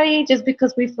with somebody just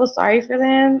because we feel sorry for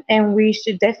them, and we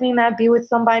should definitely not be with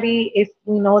somebody if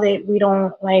we know that we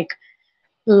don't like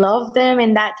love them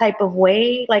in that type of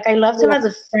way. Like I loved him Yeah. as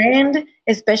a friend,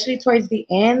 especially towards the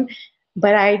end,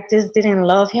 but I just didn't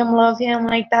love him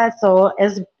like that. So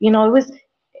as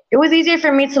it was easier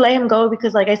for me to let him go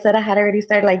because like I said, I had already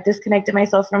started like disconnecting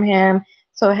myself from him.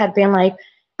 So it had been like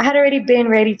I had already been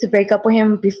ready to break up with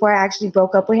him before I actually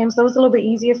broke up with him. So it was a little bit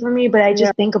easier for me, but I Yeah.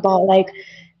 just think about like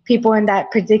people in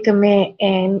that predicament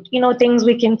and things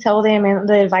we can tell them and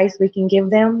the advice we can give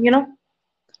them.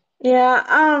 Yeah.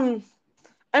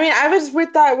 I mean, I was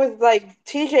with that with like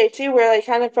TJ too, where I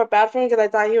kind of felt bad for him because I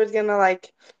thought he was gonna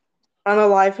like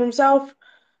unalive himself.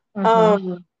 Mhm.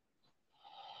 Um,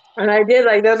 and I did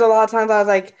like there's a lot of times I was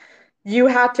like, you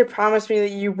have to promise me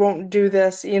that you won't do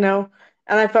this, you know?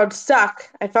 And I felt stuck.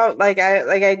 I felt like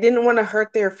I didn't want to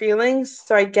hurt their feelings,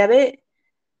 so I get it,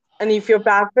 and you feel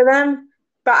bad for them.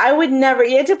 But I would never.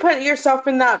 You have to put yourself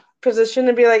in that position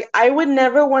to be like, I would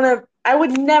never want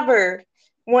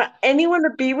anyone to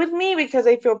be with me because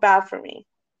they feel bad for me.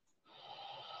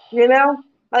 You know?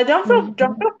 Like don't Mhm.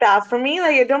 feel bad for me.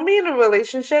 Like don't be in a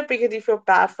relationship because you feel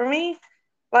bad for me.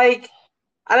 Like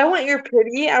I don't want your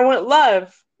pity. I want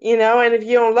love, you know? And if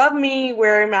you don't love me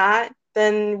where I'm at,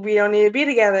 then we don't need to be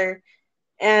together.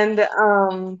 And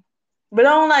but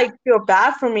don't like feel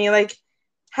bad for me. Like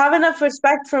have enough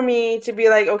respect for me to be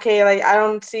like, okay, like I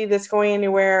don't see this going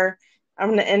anywhere. I'm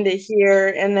gonna end it here,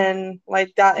 and then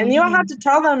like that. And you don't have to Mhm.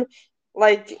 tell them,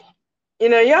 like, you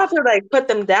don't have to like put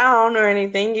them down or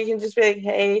anything. You can just be like,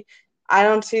 hey, I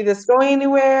don't see this going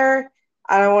anywhere.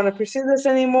 I don't want to pursue this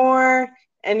anymore,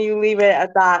 and you leave it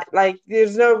at that. Like,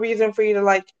 there's no reason for you to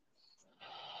like,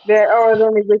 oh, I was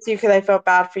only with you because I felt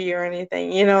bad for you or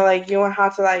anything. Like you don't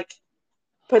have to like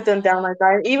put them down like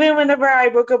that. Even whenever I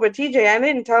broke up with TJ, I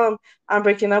didn't tell him I'm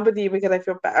breaking up with you because I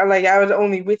feel bad. Or, like I was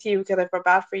only with you because I felt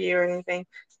bad for you or anything.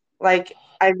 Like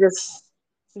I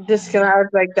just gonna I was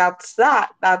like that's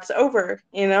that. That's over.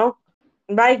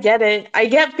 But I get it. I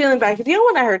get feeling bad because you don't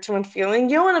want to hurt someone's feeling.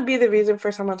 You don't want to be the reason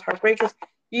for someone's heartbreak because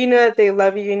you know that they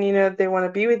love you and you know that they want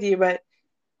to be with you. But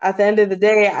at the end of the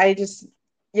day,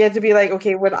 you have to be like,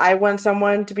 okay, would I want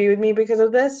someone to be with me because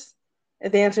of this?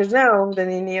 If the answer is no,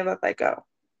 then you need to let that go.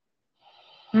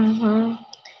 Mhm.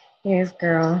 Yes,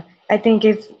 girl. I think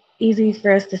it's easy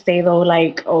for us to say though,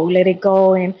 like, oh, let it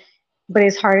go, and but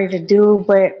it's harder to do.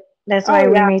 But that's Oh why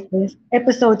we yeah, made this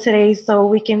episode today, so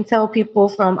we can tell people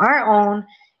from our own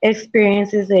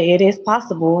experiences that it is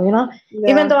possible.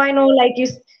 Even yeah. though I know, like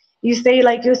you say,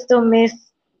 like you still miss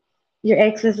your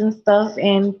exes and stuff,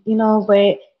 and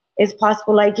but it's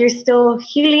possible. Like you're still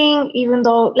healing, even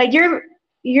though like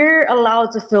you're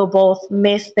allowed to feel both,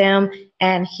 miss them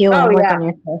and heal Oh and work yeah, on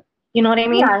yourself. You know what I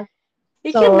mean? yeah.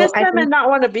 You can So miss I them and think, not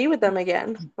want to be with them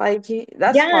again. Like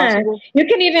that's yeah, possible. you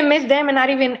can even miss them and not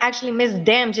even actually miss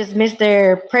them, just miss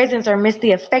their presence or miss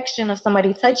the affection of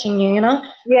somebody touching you.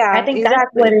 I Yeah, think that's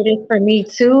what exactly. it is for me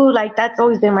too. Like that's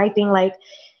always been my thing. Like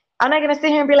I'm not gonna sit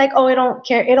here and be like, oh, it don't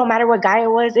care, it don't matter what guy it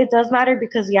was. It does matter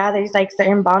because yeah, there's like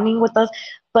certain bonding with us.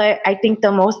 But I think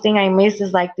the most thing I miss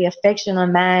is like the affection, a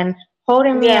man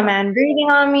holding me, a Yeah, man breathing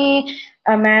on me,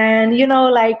 a man,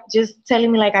 like just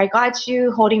telling me like I got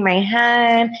you, holding my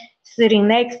hand, sitting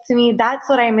next to me. That's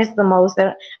what I miss the most.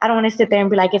 I don't want to sit there and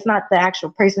be like it's not the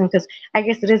actual person because I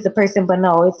guess it is the person, but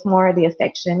no, it's more the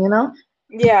affection.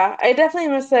 yeah. I definitely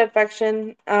miss the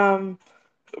affection.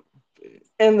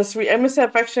 And the sweet. I miss the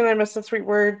affection. I miss the sweet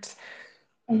words.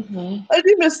 Hmm. I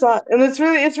do miss that, and it's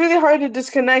really hard to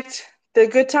disconnect the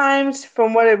good times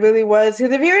from what it really was.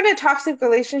 Because if you're in a toxic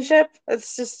relationship,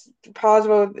 let's just pause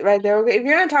right there. Okay, if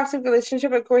you're in a toxic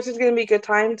relationship, of course, it's gonna be good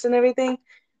times and everything.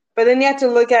 But then you have to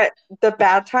look at the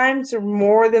bad times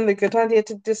more than the good times. You have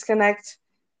to disconnect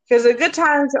because the good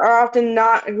times are often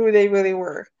not who they really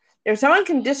were. If someone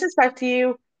can disrespect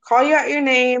you, call you out your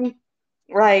name,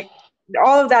 like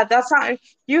all of that, that's not.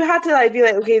 You have to like be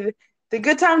like, okay, the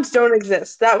good times don't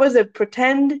exist. That was a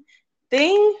pretend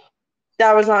thing.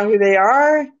 That was not who they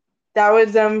are. That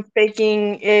was them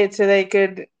faking it so they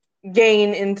could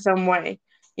gain in some way.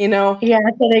 You know. Yeah,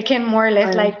 so they can more or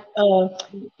less Um,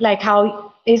 like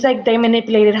how it's like they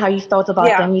manipulated how you felt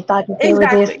about yeah. them. You thought that they were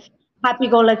this Exactly.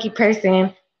 happy-go-lucky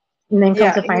person, and then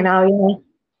come Yeah. to find out.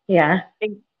 Yeah.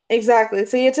 Ex- Exactly.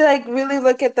 So you have to like really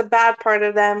look at the bad part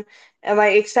of them and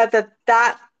like accept that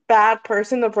that bad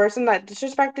person, the person that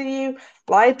disrespected you,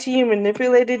 lied to you,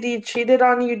 manipulated you, cheated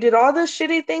on you, did all those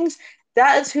shitty things,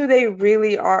 that is who they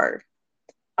really are.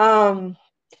 Um,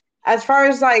 as far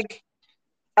as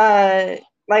uh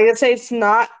let's say it's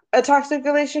not a toxic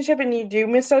relationship and you do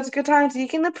miss those good times, you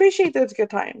can appreciate those good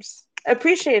times.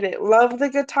 Appreciate it. Love the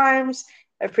good times,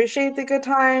 appreciate the good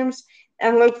times,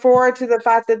 and look forward to the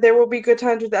fact that there will be good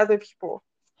times with other people.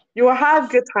 You will have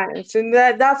good times. And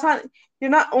that's not you're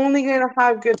not only gonna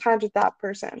have good times with that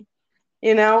person,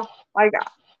 you know? Like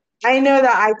I know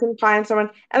that I can find someone.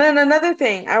 And then another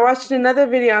thing, I watched another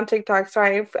video on TikTok.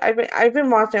 Sorry, I've been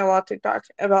watching a lot of TikTok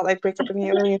about like breakup and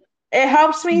healing. It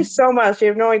helps me so much. You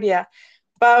have no idea.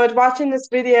 But I was watching this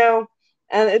video,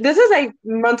 and this is like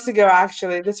months ago.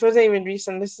 Actually, this wasn't even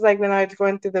recent. This is like when I was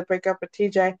going through the breakup with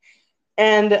TJ,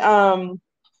 and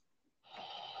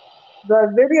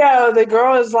the video, the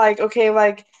girl is like, okay,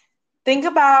 like think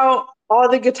about all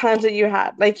the good times that you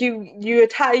had. Like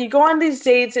you go on these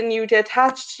dates and you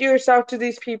attach yourself to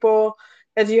these people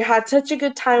because you had such a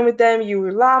good time with them. You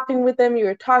were laughing with them, you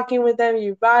were talking with them,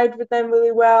 you vibed with them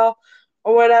really well,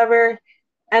 or whatever.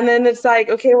 And then it's like,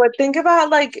 okay, well, think about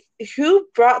like who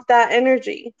brought that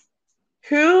energy.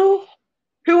 Who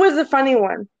who was the funny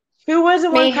one? Who was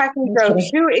the one Me. cracking I'm jokes?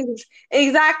 kidding. Who is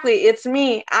exactly? It's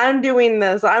me. I'm doing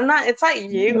this. I'm not. It's not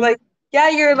you. Mhm. Like, yeah,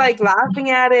 you're like laughing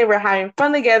at it. We're having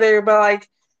fun together, but like,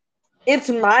 it's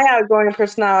my outgoing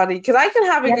personality because I can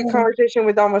have a Yeah. good conversation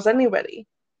with almost anybody.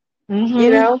 You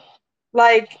Mhm. know,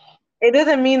 like it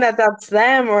doesn't mean that that's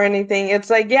them or anything. It's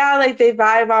like, yeah, like they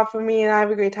vibe off of me and I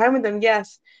have a great time with them.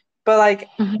 Yes, but like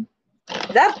Mhm.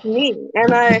 that's me,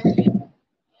 and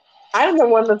I'm the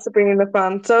one that's bringing the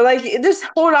fun. So like, just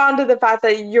hold on to the fact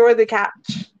that you're the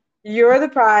catch. You're the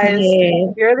prize.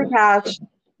 Yeah. You're the catch.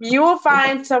 You will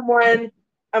find someone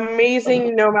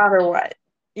amazing no matter what.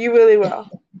 You really will.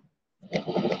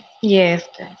 Yes.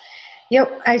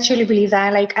 Yep, I truly believe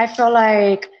that. Like, I feel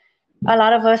like a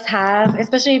lot of us have,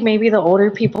 especially maybe the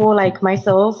older people like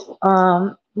myself,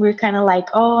 we're kind of like,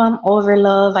 oh, I'm over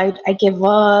love. I give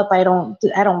up. I don't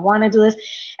want to do this.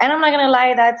 And I'm not gonna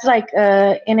lie, that's like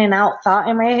in and out thought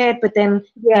in my head. But then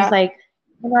it's Yeah. like,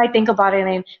 I think about it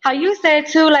and how you said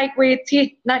too, like with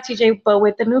not TJ, but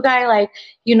with the new guy, like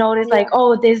you notice like, Yeah.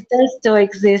 oh, this does still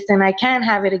exist, and I can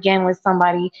have it again with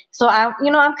somebody. So I'm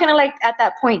kind of like at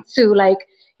that point too, like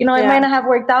it might Yeah. not have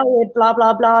worked out with blah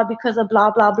blah blah because of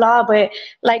blah blah blah, but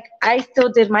like I still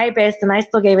did my best and I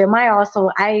still gave it my all.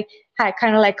 So I had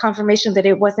kind of like confirmation that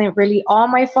it wasn't really all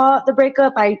my fault, the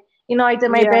breakup. I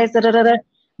did my Yeah. best, da, da, da, da.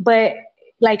 But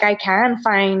like I can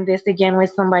find this again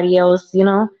with somebody else.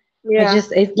 Yeah.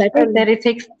 It's like I And said, it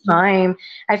takes time.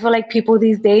 I feel like people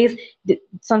these days,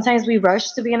 sometimes we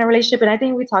rush to be in a relationship. And I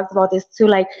think we talked about this too.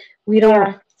 Like we don't,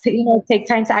 yeah. take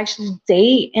time to actually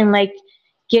date and like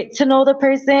get to know the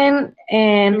person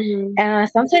and Hmm.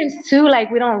 sometimes too like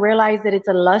we don't realize that it's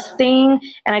a lust thing,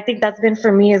 and I think that's been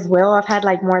for me as well. I've had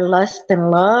like more lust than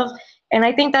love, and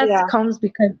I think that Yeah. comes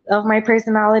because of my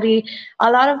personality.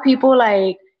 A lot of people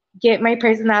like get my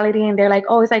personality and they're like,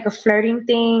 oh, it's like a flirting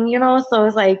thing. So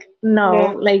it's like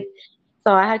Yeah. no, like,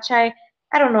 so I had tried.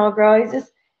 I don't know, girl. It's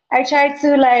just I tried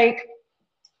to like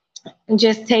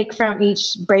just take from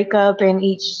each breakup and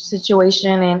each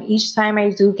situation, and each time I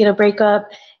do get a breakup,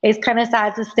 it's kind of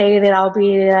sad to say that I'll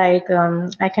be like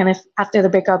I kind of after the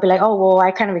breakup be like, oh well,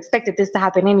 I kind of expected this to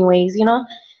happen anyways.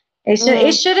 It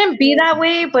Hmm. shouldn't be that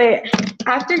way, but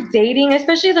after dating,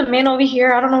 especially the men over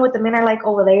here, I don't know what the men are like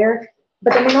over there,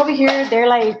 but the men over here, they're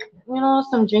like,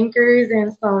 some drinkers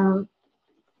and some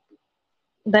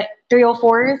the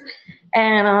 304s.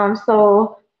 And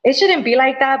so it shouldn't be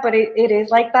like that, but it is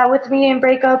like that with me and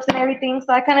breakups and everything.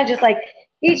 So I kind of just like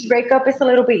each breakup is a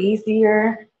little bit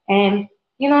easier. And,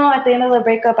 at the end of the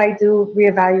breakup, I do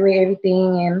reevaluate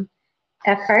everything. And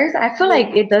at first, I feel like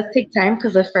Yeah. it does take time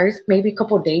because the first maybe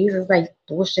couple days is like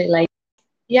bullshit. Like,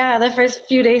 yeah, the first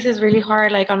few days is really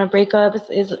hard. Like on a breakup,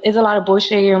 it's a lot of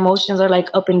bullshit. Your emotions are like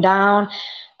up and down.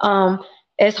 Um,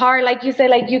 it's hard, like you said,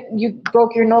 like you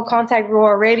broke your no contact rule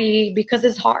already because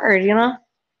it's hard.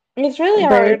 It's really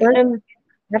But it hard. does And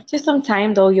after some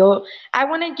time though. I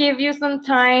want to give you some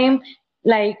time.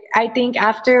 Like I think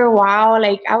after a while,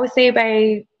 like I would say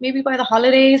by the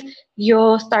holidays,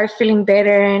 you'll start feeling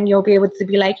better and you'll be able to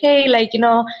be like, hey, like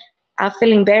I'm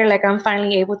feeling better. Like I'm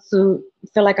finally able to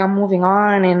feel like I'm moving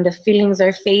on and the feelings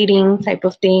are fading, type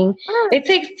of thing. It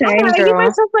takes time, I give girl.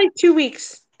 myself like 2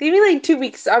 weeks. Give me like 2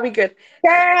 weeks. I'll be good.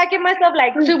 Girl, I give myself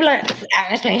like two blunts.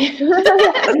 Honestly,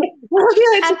 I'll be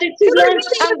like, after two because I blunts,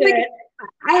 really I'm have like good.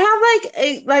 I have like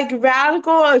a like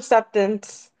radical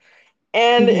acceptance.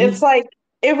 And it's Hmm. like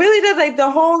it really does like the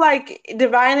whole like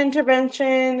divine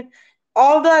intervention,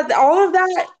 all of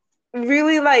that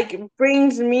really like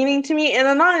brings meaning to me. And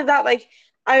then not only that, like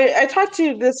I talked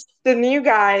to the new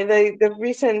guy, the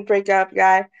recent breakup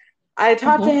guy. I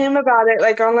talked to Hmm. him about it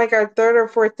like on like our third or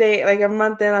fourth date, like a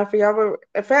month in. I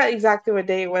forgot exactly what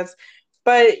day it was.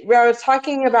 But where I was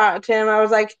talking about to him, I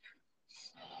was like,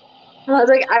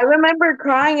 I remember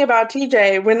crying about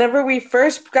TJ whenever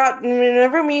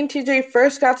me and TJ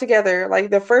first got together, like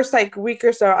the first like week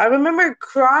or so. I remember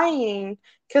crying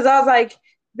because I was like,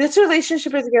 this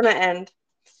relationship is gonna end.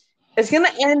 It's gonna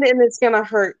end and it's gonna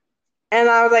hurt. And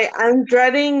I was like, I'm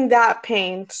dreading that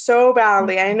pain so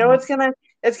badly. I know it's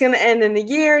gonna end in a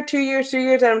year, 2 years, 3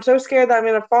 years, and I'm so scared that I'm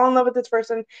gonna fall in love with this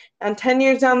person and 10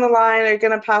 years down the line are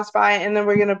gonna pass by and then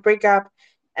we're gonna break up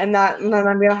and then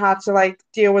I'm gonna have to like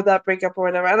deal with that breakup or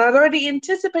whatever. And I was already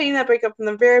anticipating that breakup from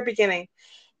the very beginning.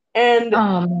 And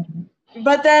Um.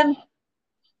 but then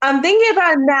I'm thinking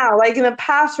about it now, like in a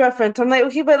past reference. I'm like,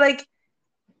 okay, but like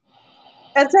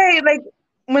I'd say like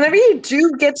whenever you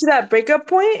do get to that breakup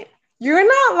point, you're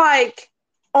not like,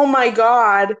 oh my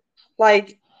god,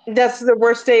 like that's the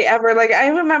worst day ever. Like I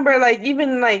remember like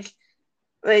even like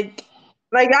like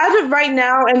as of right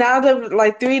now and as of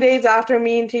like 3 days after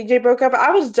me and TJ broke up,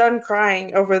 I was done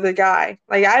crying over the guy.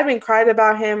 Like I haven't cried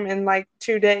about him in like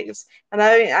 2 days. And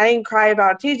I didn't cry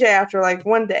about TJ after like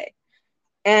one day.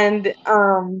 And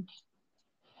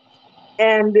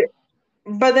and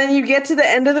but then you get to the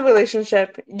end of the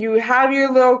relationship, you have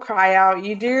your little cry out,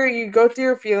 you go through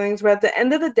your feelings, but at the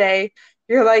end of the day,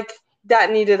 you're like,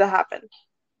 that needed to happen.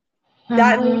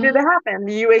 That needed Hmm. to happen.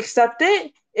 You accept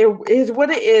it, it is what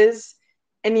it is,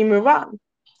 and you move on.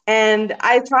 And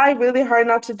I try really hard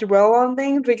not to dwell on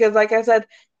things because, like I said,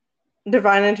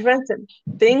 divine intervention.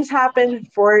 Things happen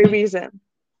for a reason.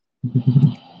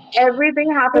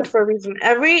 Everything happens for a reason.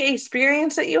 Every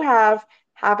experience that you have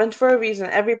happens for a reason.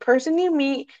 Every person you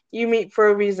meet for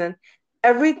a reason.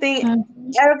 Everything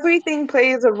Mhm. everything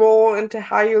plays a role into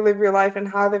how you live your life and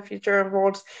how the future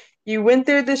unfolds. You went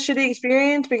through this shitty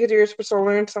experience because you're supposed to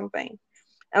learn something.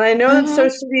 And I know it's so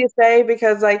Mhm. shitty to say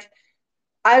because like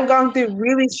I've gone through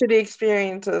really shitty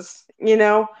experiences, you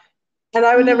know? And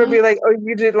I would never be Mhm. like, oh,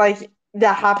 you did like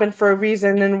that happened for a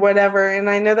reason and whatever. And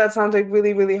I know that sounds like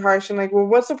really, really harsh. And like, well,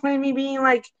 what's the point of me being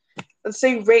like, let's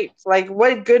say raped? Like,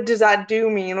 what good does that do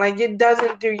me? Like, it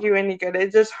doesn't do you any good.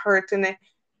 It just hurts.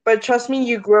 But trust me,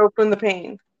 you grow from the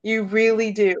pain. You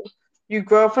really do. You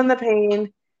grow from the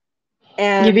pain,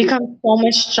 You and become so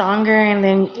much stronger and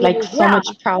then like so yeah, much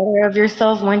prouder of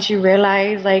yourself once you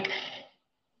realize like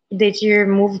that you're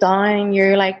moved on and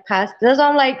you're like past. That's why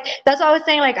I'm like, that's what I was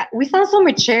saying. Like we sound so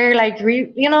mature. Like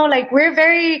we, you know, like we're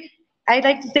very. I'd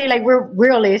like to say like we're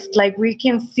realist. Like we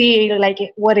can see like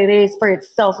what it is for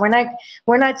itself.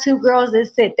 We're not two girls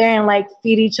that sit there and like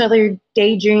feed each other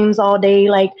daydreams all day.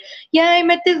 Like yeah, I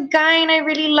met this guy and I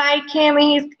really like him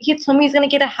and he told me he's gonna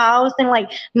get a house and like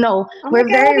no, oh my we're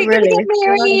god, very you're gonna get realist. You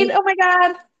know what I married. mean? Oh my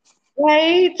god.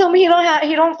 Right? He told me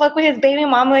he don't fuck with his baby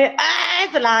mama. Ah,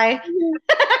 it's a lie.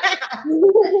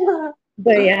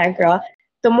 But yeah, girl.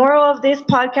 The moral of this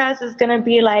podcast is gonna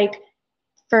be like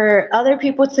for other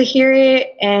people to hear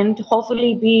it and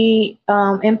hopefully be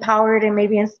empowered and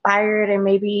maybe inspired and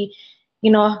maybe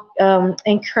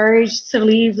encouraged to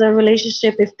leave the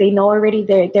relationship if they know already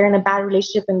they're in a bad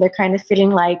relationship and they're kind of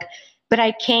feeling like, but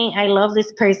I can't. I love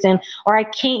this person, or I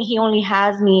can't. He only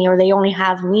has me, or they only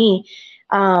have me.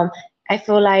 Um, I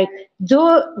feel like do.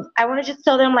 I want to just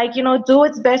tell them like do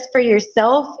what's best for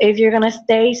yourself. If you're gonna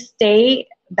stay, stay.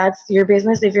 That's your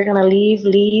business. If you're gonna leave,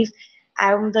 leave.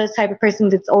 I'm the type of person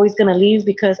that's always going to leave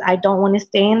because I don't want to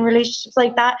stay in relationships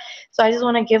like that. So I just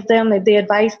want to give them the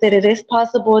advice that it is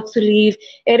possible to leave.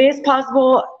 It is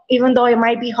possible, even though it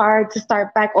might be hard to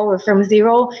start back over from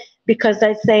zero. Because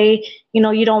let's say, you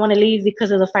don't want to leave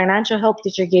because of the financial help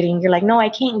that you're getting. You're like, no, I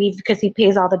can't leave because he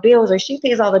pays all the bills or she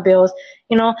pays all the bills.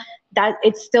 You know, that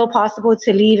it's still possible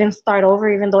to leave and start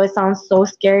over, even though it sounds so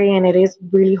scary and it is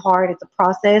really hard. It's a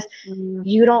process. Mm,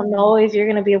 You don't know if you're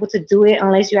going to be able to do it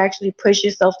unless you actually push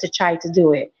yourself to try to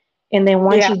do it. And then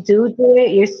once yeah. you do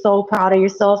it, you're so proud of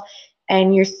yourself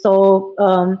and you're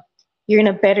in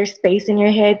a better space in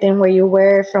your head than where you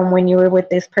were from when you were with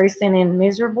this person and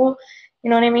miserable. You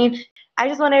know what I mean? I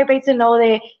just want everybody to know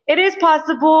that it is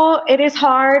possible. It is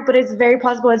hard, but it's very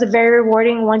possible. It's very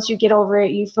rewarding once you get over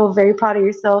it. You feel very proud of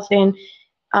yourself, and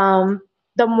um,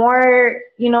 the more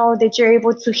that you're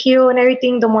able to heal and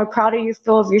everything, the more prouder you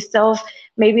feel of yourself.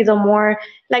 Maybe the more,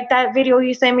 like that video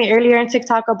you sent me earlier on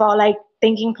TikTok about like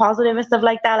thinking positive and stuff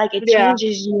like that, like it Yeah.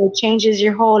 changes you, it changes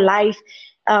your whole life.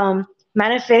 um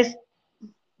manifest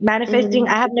Manifesting, Mhm.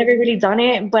 I have never really done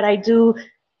it, but I do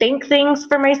think things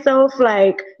for myself,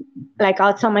 like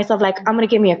I'll tell myself like I'm gonna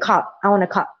give me a cop, I want a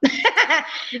cop.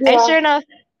 And Yeah. sure enough,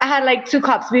 I had like two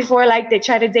cops before, like they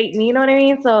try to date me, you know what I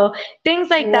mean? So things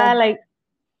like Yeah. that, like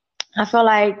I feel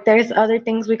like there's other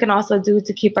things we can also do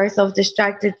to keep ourselves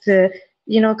distracted to,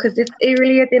 because it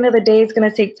really at the end of the day, it's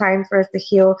gonna take time for us to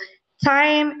heal.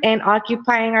 Time and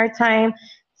occupying our time.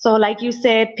 So like you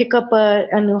said, pick up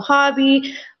a new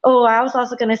hobby. Oh, I was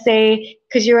also gonna say,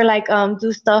 because you were like,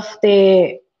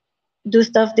 do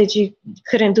stuff that you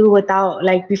couldn't do without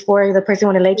like before the person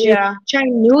would have let you. Yeah. Try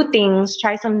new things,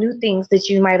 try some new things that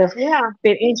you might have Yeah.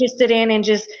 been interested in, and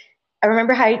just I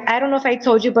remember how I don't know if I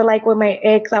told you, but like with my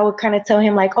ex, I would kind of tell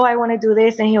him like, oh, I want to do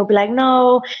this, and he'll be like,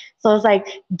 no. So it's like,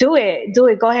 do it,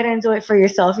 go ahead and do it for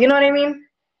yourself, you know what I mean?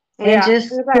 And Yeah.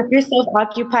 just Okay. keep yourself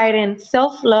occupied in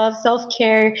self-love,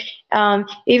 self-care.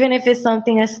 Even if it's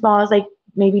something as small as like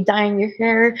maybe dyeing your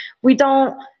hair. We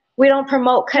don't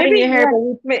promote cutting your Maybe, hair, yeah, but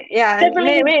we yeah,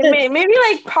 definitely need to. maybe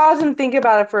like pause and think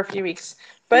about it for a few weeks.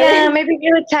 But Yeah, maybe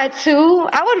get a tattoo.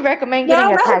 I would recommend no,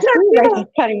 getting a not tattoo tattoo. versus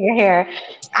cutting your hair.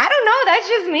 I don't know. That's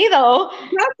just me though.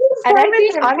 Tattoo's And I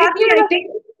think permanent. honestly, I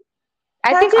think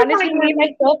Tattoo's honestly, like me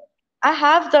when, myself, I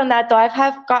have done that though.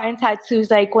 Have gotten tattoos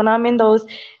like when I'm in those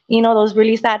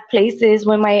really sad places.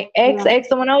 When my yeah, ex,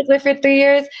 the one I was with for 3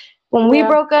 years, when we yeah,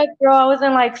 broke up, girl, I was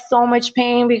in like so much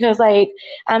pain because like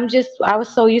I was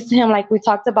so used to him. Like we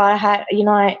talked about, I had, in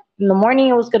the morning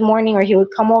it was good morning, or he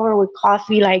would come over with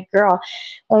coffee. Like, girl,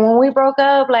 when we broke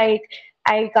up, like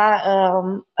I got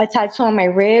a tattoo on my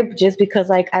rib just because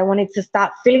like I wanted to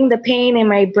stop feeling the pain in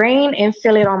my brain and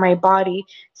feel it on my body,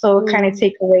 so kind of Mm.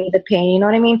 take away the pain. You know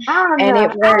what I mean? I don't And know.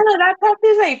 it I don't worked. know. That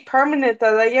tattoo's like permanent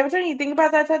though. Like every time you think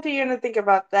about that tattoo, you're gonna think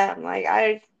about them.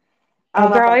 I Oh,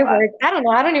 don't know girl, about it that. worked. I don't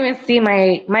know. I don't even see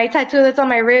my tattoo that's on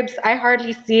my ribs. I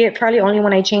hardly see it. Probably only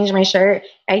when I change my shirt,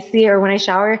 I see it, or when I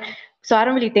shower. So I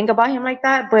don't really think about him like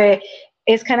that. But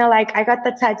it's kind of like I got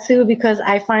the tattoo because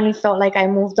I finally felt like I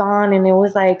moved on, and it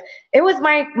was like it was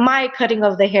my cutting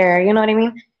of the hair. You know what I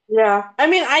mean? Yeah. I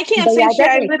mean, I can't But say yeah, shit.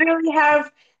 I definitely. literally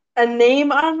have a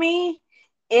name on me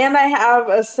and I have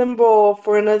a symbol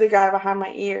for another guy behind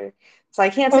my ear. So I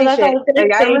can't Oh, say that's what I shit. was gonna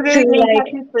Like I say literally too. getting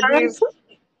Like, tattoos for I'm dudes.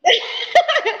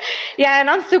 yeah, and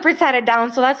I'm super tatted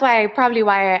down, so that's why probably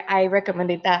why I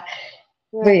recommended that.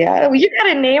 But Yeah. yeah, you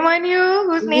got a name on you?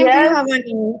 Whose name do you have Yes. on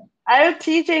you? I have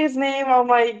TJ's name on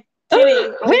my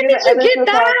titty. I'm When gonna did you edit get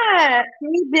this out. that?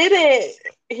 He did it.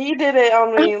 He did it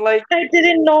on Oh, me. Like, I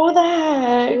didn't know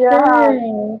that, yeah.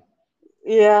 girl.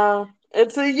 Yeah.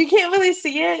 You can't really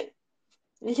see it.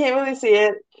 You can't really see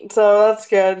it, so that's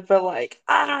good. But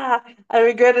I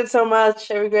regret it so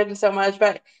much. I regret it so much.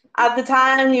 But at the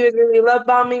time, he was really love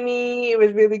bombing me. It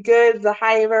was really good. It was the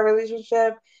height of our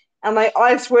relationship, and like,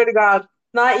 I swear to God,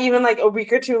 not even like a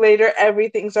week or two later,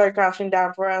 everything started crashing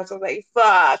down for us. I was like,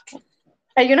 fuck.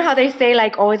 And you know how they say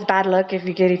like always bad luck if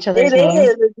you get each It other's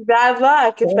names? is. It's bad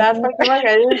luck. It's bad fucking luck.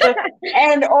 I didn't.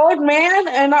 And old man,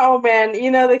 and not old man.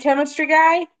 You know the chemistry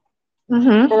guy.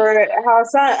 Mm-hmm. Or how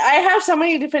some I have so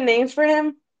many different names for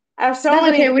him. I have so That's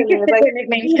many okay. We different can names. stick Like with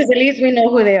nicknames he's because at least we know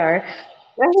who they are.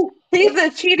 he's a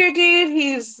cheater dude,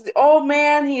 he's the old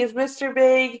man, he's Mr.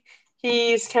 Big,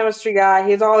 he's chemistry guy,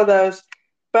 he's all of those.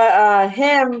 But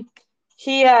him,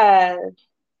 he uh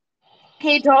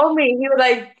he told me he was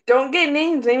like, don't get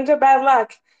names, names are bad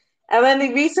luck. And then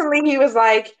recently he was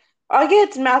like, I'll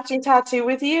get matching tattoo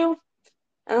with you.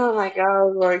 And I'm like,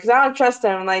 oh Lord, because I don't trust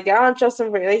him. Like I don't trust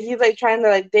him for like he's like trying to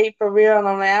like date for real, and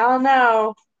I'm like, I don't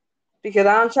know. Because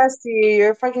I don't trust you.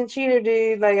 You're a fucking cheater,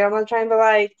 dude. Like I'm not trying to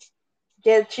like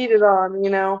get cheated on, you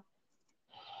know.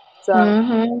 So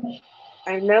Mm-hmm.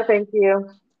 I no, thank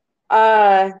you.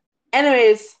 Uh,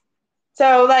 anyways,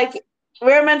 so like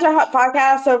we're a mental health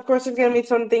podcast, so of course there's gonna be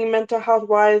something mental health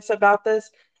wise about this.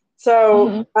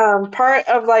 So Mm-hmm. part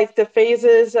of like the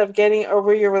phases of getting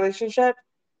over your relationship,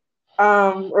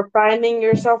 or finding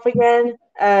yourself again.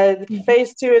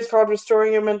 Phase two is called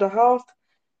restoring your mental health.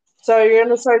 So you're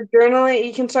gonna start journaling.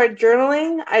 You can start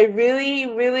journaling. I really,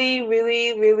 really,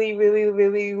 really, really, really,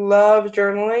 really love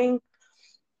journaling.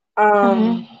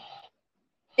 Um, Mm-hmm.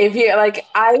 if you like,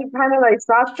 I kind of like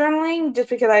stopped journaling just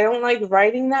because I don't like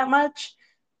writing that much.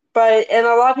 And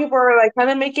a lot of people are like kind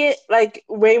of make it like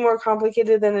way more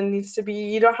complicated than it needs to be.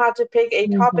 You don't have to pick a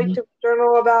topic Mm-hmm. to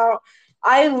journal about.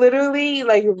 I literally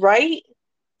like write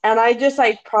and I just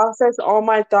like process all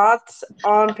my thoughts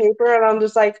on paper and I'm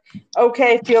just like,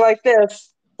 okay, I feel like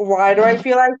this. Why do I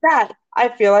feel like that? I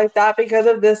feel like that because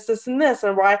of this, this, and this.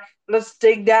 And why let's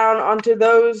dig down onto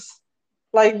those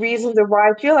like reasons of why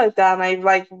I feel like that. And I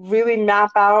like really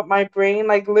map out my brain,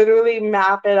 like literally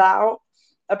map it out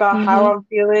about how Mm-hmm. I'm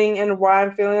feeling and why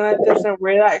I'm feeling like this and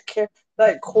where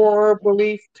that core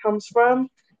belief comes from.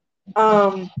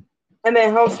 Um, and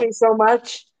it helps me so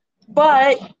much.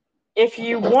 But if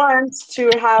you want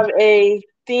to have a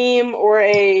theme or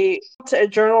a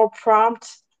journal prompt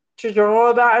to journal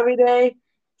about every day,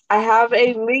 I have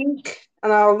a link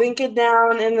and I'll link it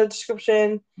down in the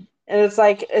description. And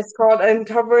it's called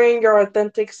Uncovering Your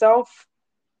Authentic Self.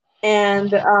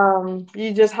 And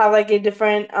you just have like a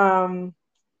different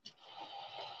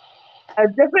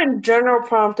journal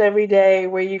prompt every day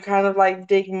where you kind of like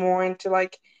dig more into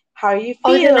like how you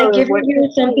Oh, is it feel like and giving what you you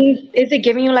think. something? Is it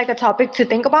giving you like a topic to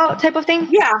think about type of thing?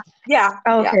 Yeah, yeah,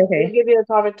 Oh, yeah. okay, It'll okay. give you a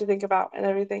topic to think about and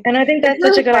everything. And I think It's that's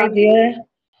such a really good fun. idea.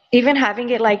 Even having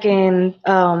it like in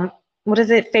what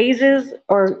is it, phases,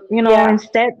 or Yeah, in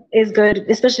step is good,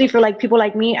 especially for like people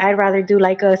like me. I'd rather do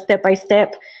like a step by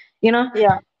step, you know?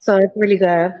 yeah, So it's really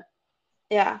good.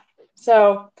 yeah.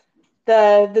 So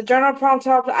the journal prompts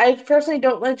help. I personally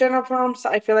don't like journal prompts.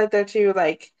 I feel like they're too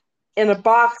like in a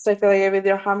box. I feel like I really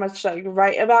don't have much to like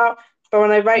write about. But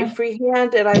when I write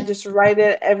freehand and I just write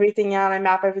it everything out, I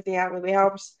map everything out, it really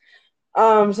helps.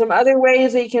 Some other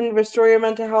ways that you can restore your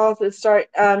mental health is start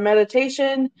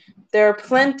meditation. There are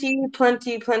plenty,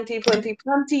 plenty, plenty, plenty,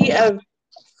 plenty of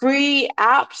free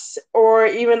apps or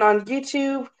even on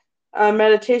YouTube,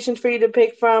 meditations for you to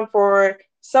pick from for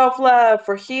self love,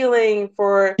 for healing,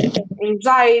 for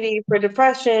anxiety, for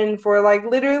depression, for like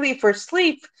literally for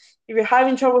sleep. If you're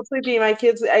having trouble sleeping, my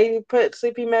kids, I put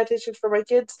sleeping meditations for my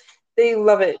kids. They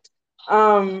love it.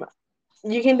 Um,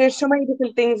 you can there's so many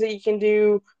different things that you can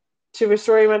do to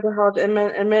restore your mental health, and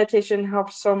meditation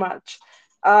helps so much.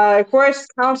 Of course,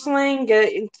 counseling,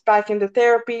 back into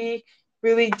therapy,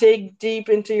 really dig deep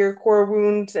into your core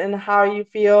wounds and how you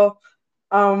feel.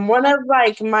 One of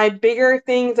like my bigger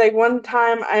things, like one of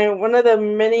the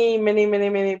many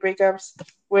breakups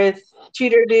with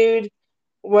cheater dude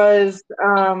was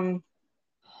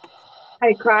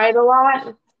I cried a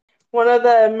lot. One of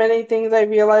the many things I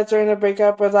realized during the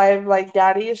breakup was I have like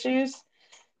daddy issues.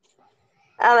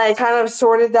 And I kind of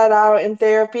sorted that out in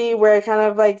therapy, where I kind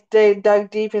of like dug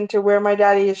deep into where my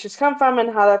daddy issues come from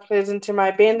and how that plays into my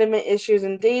abandonment issues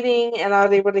in dating. And I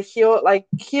was able to heal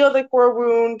the core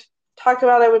wound, talk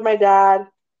about it with my dad,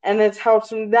 and it's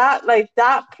helped me.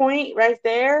 That point right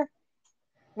there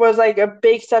was like a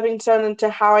big stepping stone into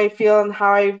how I feel and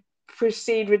how I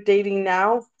proceed with dating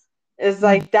now. Is Mm.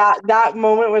 like that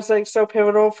moment was like so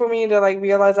pivotal for me to like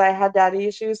realize I had daddy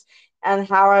issues, and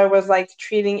how I was like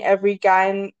treating every guy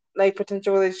in like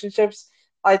potential relationships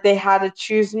like they had to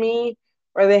choose me,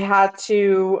 or they had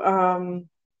to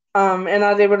and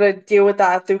I was able to deal with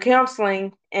that through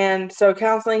counseling. And so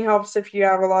counseling helps if you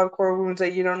have a lot of core wounds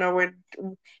that you don't know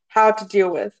how to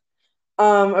deal with.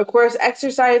 Of course,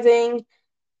 exercising.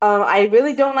 I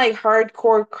really don't like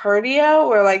hardcore cardio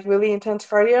or like really intense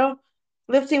cardio.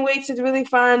 Lifting weights is really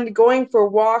fun. Going for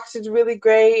walks is really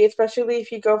great, especially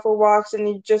if you go for walks and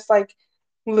you just like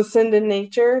listen to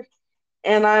nature.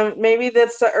 And maybe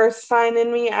that's the earth sign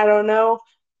in me, I don't know.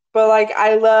 But like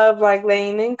I love like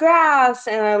laying in grass,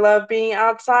 and I love being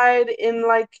outside in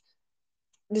like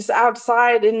just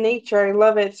outside in nature. I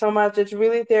love it so much. It's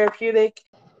really therapeutic.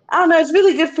 I don't know, it's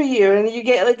really good for you, and you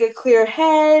get like a clear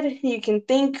head. You can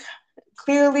think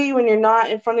clearly when you're not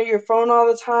in front of your phone all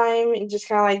the time, and just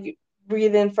kind of like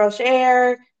breathe in fresh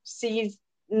air, see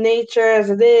nature as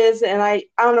it is. And I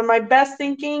don't know, my best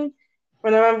thinking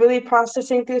when I'm really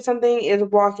processing through something is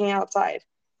walking outside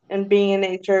and being in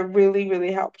nature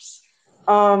really helps.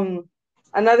 Um,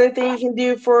 Another thing you can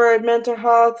do for mental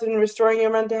health and restoring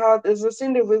your mental health is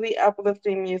listening to really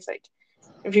uplifting music.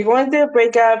 If you're going through a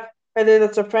breakup, whether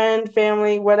that's a friend,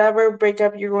 family, whatever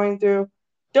breakup you're going through,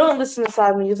 don't listen to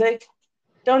sad music.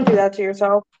 Don't do that to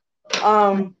yourself.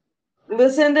 Um,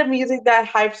 Listen to music that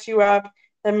hypes you up,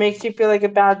 that makes you feel like a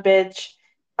bad bitch.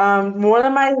 One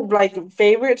of my like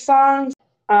favorite songs,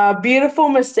 "Beautiful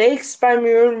Mistakes" by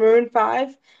Maroon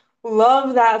 5.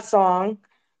 Love that song.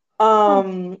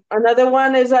 Another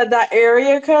one is that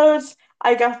area codes.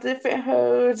 I got different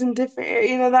hoes in different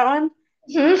area. You know that one?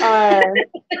 Mhm. Uh,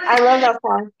 I love that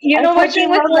song. You I know which fucking one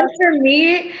was love one that. for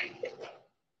me?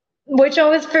 Which one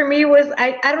was for me was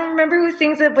I don't remember who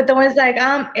sings it, but the one's like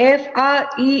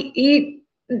F-R-E-E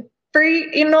free.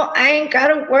 You know, I ain't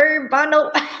gotta worry about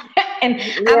no. And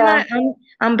I'm Yeah, not.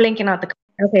 I'm blinking out the.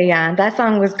 Okay, yeah, that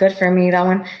song was good for me. That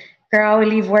one, girl, I would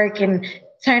leave work and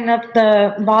turn up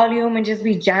the volume and just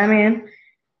be jamming.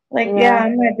 Like, yeah, yeah.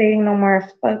 I'm not dating no more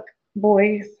fuck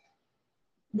boys.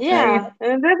 I'll tell you. Yeah,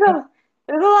 and there's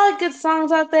a lot of good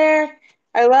songs out there.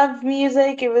 I love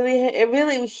music.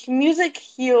 Music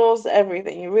heals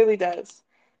everything. It really does.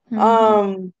 Hmm.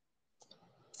 Um,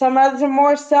 some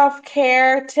more self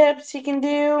care tips you can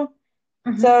do.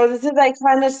 Hmm. So this is like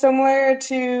kind of similar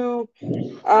to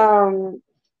um,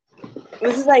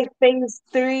 this is like phase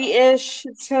 3-ish.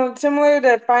 It's similar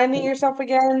to finding yourself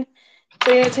again.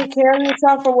 So, take care of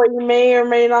yourself for what you may or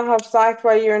may not have slacked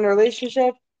while you're in a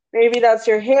relationship. Maybe that's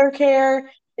your hair care,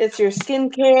 it's your skin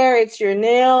care, it's your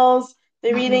nails.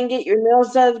 Maybe you Hmm. didn't get your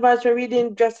nails done as much. Maybe you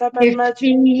didn't dress up as Your much.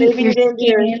 feet, Maybe your you didn't do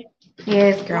your, skin.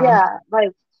 Yes, girl. yeah, like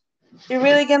you're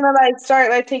really gonna like start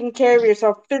like taking care of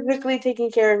yourself, physically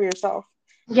taking care of yourself.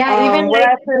 Yeah, even What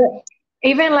I put,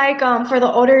 even like for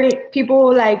the older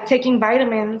people, like taking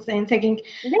vitamins and taking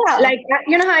yeah. like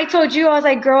you know how I told you I was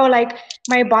like, girl, like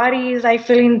my body is like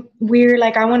feeling weird,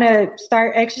 like I want to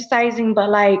start exercising, but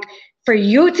like for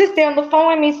you to stay on the phone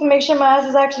with me to make sure my ass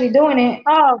is actually doing it.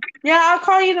 Oh, yeah, I'll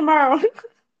call you tomorrow.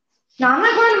 No, I'm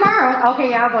not going tomorrow. Okay,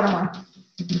 yeah, I'll go tomorrow.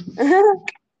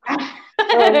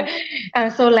 um,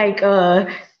 And so like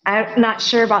I'm not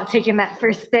sure about taking that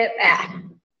first step.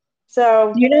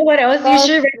 so, You know what else you first,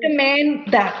 should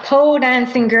recommend? That pole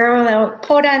dancing, girl. That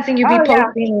pole dancing you be oh yeah,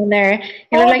 posting in there.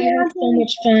 You look pole like you have so dancing.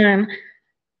 much fun.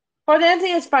 Pole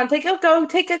dancing is fun. Take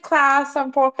a class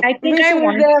on pole. I I'm think pretty I sure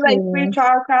want there's like free to.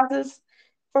 trial classes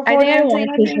for I pole think I dancing, want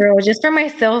I to, think. girl, just for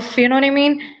myself. You know what I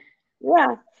mean?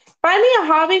 Yeah. Finding a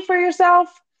hobby for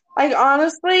yourself, like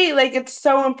honestly, like it's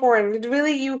so important. It's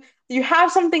really you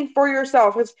have something for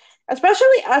yourself. It's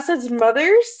especially us as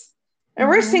mothers, and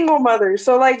we're Hmm. single mothers.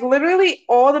 So like literally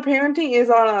all the parenting is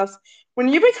on us.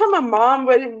 when you become a mom,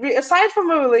 but aside from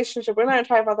a relationship, we're not gonna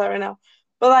talk about that right now.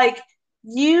 But like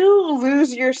you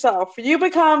lose yourself. You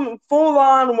become full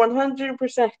on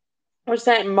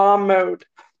 100% mom mode.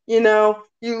 You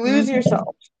lose Mhm.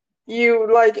 yourself.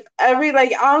 You like every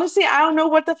like honestly, I don't know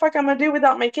what the fuck I'm gonna do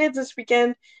without my kids this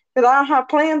weekend because I don't have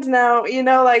plans now.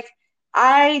 Like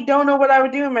I don't know what I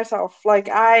would do with myself. Like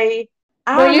I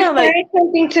Well, don't you know. Like find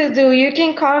something to do. You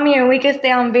can call me and we can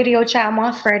stay on video chat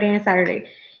most Friday and Saturday.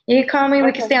 You call me,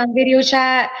 we can stay okay, on video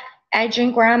chat. I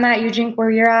drink where I'm at, you drink where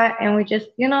you're at, and we just,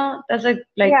 that's a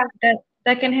like yeah,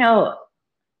 that can help.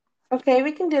 okay,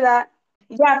 we can do that.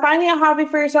 Yeah, finding a hobby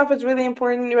for yourself is really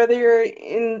important, whether you're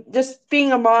in just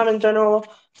being a mom in general.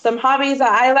 Some hobbies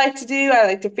that I like to do, I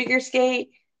like to figure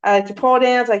skate, I like to pole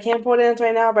dance. I can't pole dance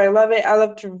right now, but I love it. I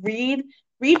love to read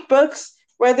books,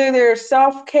 whether they're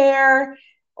self-care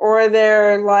or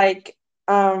they're like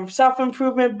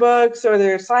self-improvement books or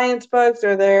they're science books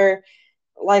or they're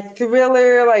like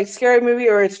thriller, like scary movie,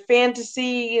 or it's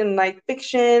fantasy and like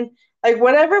fiction, like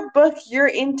whatever book you're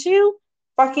into,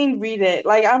 fucking read it.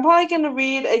 Like I'm probably gonna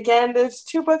read again. There's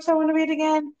two books I want to read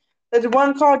again. There's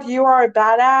one called "You Are a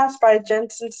Badass" by Jen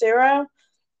Sincero,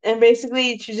 and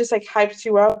basically she just like hypes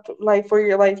you up, like for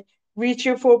your like reach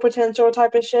your full potential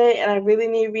type of shit. And I really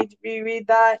need to reread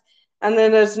that. And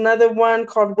then there's another one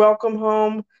called "Welcome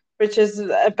Home," which is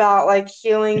about like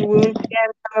healing wounds again,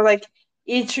 kind of like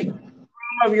each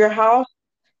of your house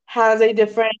has a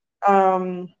different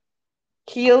um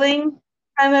healing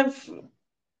kind of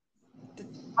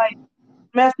like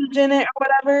message in it or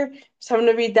whatever. So I'm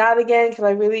gonna read that again because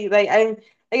I really like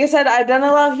I said, I've done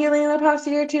a lot of healing in the past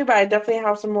year or two, but I definitely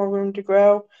have some more room to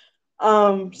grow.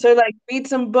 So like read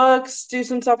some books, do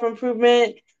some self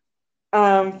improvement,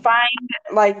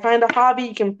 find a hobby.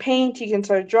 You can paint, you can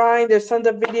start drawing. There's tons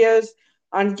of videos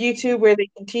on YouTube where they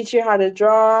can teach you how to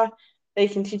draw, they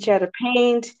can teach you how to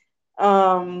paint.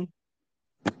 Um,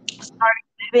 Start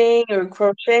knitting or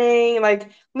crocheting.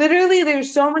 Like literally,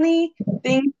 there's so many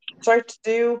things you can start to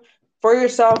do for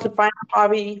yourself to find a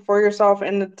hobby for yourself,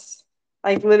 and it's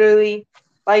like literally,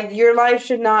 like your life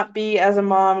should not be as a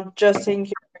mom just taking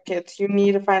care of your kids. You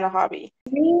need to find a hobby.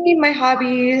 Me, my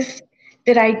hobbies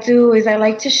that I do is I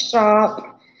like to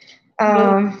shop. Mm,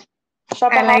 Um, I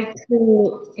Shopaholic. like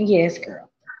to, yes, girl.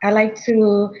 I like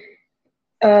to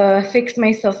fix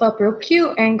myself up real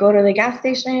cute and go to the gas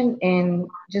station and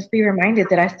just be reminded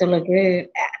that I still look good.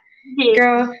 Yeah,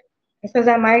 Girl, because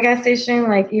at my gas station,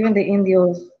 like even the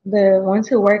Indios, the ones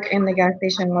who work in the gas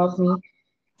station love me.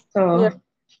 yeah, So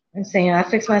I'm saying I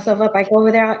fix myself up. I go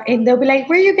over there and they'll be like,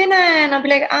 "Where you been at?" And I'll be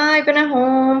like, "I've been at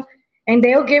home." And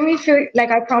they'll give me free, like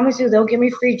I promise you, they'll give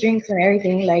me free drinks and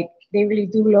everything. Like they really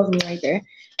do love me right there.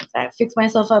 So I fix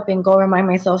myself up and go remind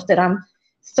myself that I'm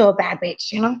still a bad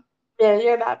bitch, you know? yeah.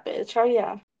 You're that bitch. Oh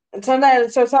yeah. And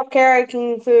sometimes, so self care can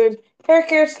include hair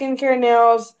care, skincare,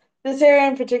 nails. This area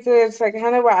in particular is like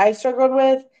kind of what I struggled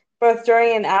with, both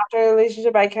during and after a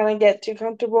relationship. I kind of get too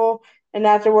comfortable, and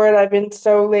afterward, I've been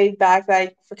so laid back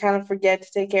that I kind of forget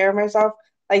to take care of myself.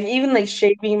 Like even like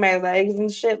shaving my legs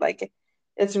and shit, like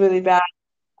it's really bad.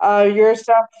 Your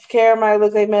self care might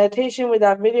look like meditation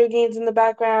without video games in the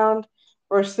background,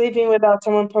 or sleeping without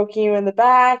someone poking you in the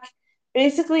back.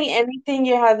 Basically, anything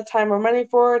you have the time or money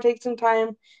for. Take some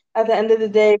time at the end of the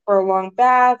day for a long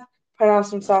bath. Put on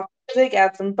some soft music,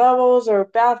 add some bubbles or a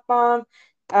bath bomb.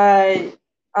 Uh, you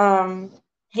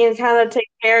can kind of take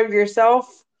care of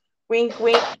yourself. Wink,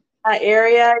 wink. That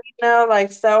area,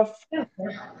 like self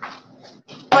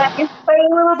play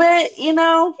a little bit,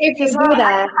 If because you do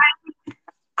that,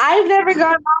 I've never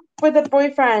gone off with a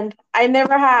boyfriend. I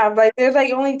never have. Like, there's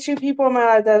like only two people in my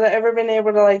life that have ever been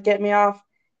able to like get me off,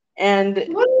 and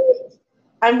what?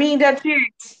 I'm being dead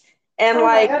serious. And Oh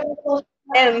my like, God.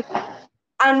 and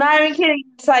I'm not even kidding.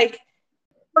 It's like,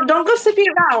 don't go sleeping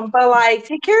around, but like,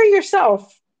 take care of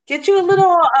yourself. Get you a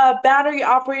little battery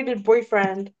operated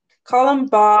boyfriend. Call him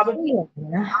Bob.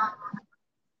 Yeah.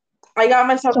 I got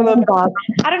myself a little. John Bob.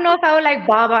 I don't know if I would like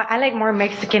Bob. I like more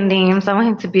Mexican names. I want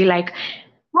him to be like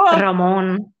Well,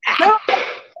 Ramon. no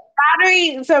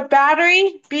battery. So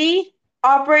battery B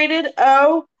operated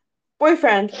O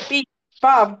boyfriend B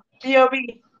Bob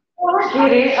B-O-B.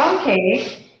 Really?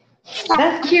 Okay.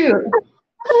 That's cute.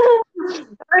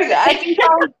 I can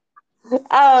call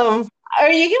him, or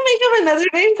you can make him another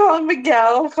name, call him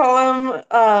Miguel, call him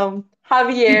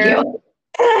Javier. Miguel.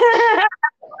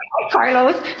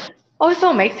 Carlos.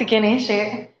 Also Mexican and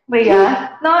shit. But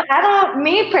yeah. No, I don't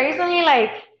me personally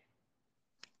like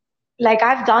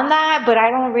I've done that, but I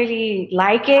don't really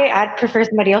like it. I'd prefer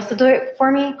somebody else to do it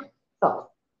for me. So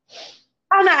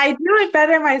I don't know, I do it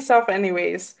better myself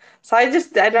anyways. So I'd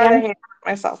rather yeah. handle it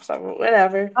myself, so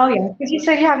whatever. Oh yeah, because you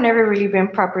said you have never really been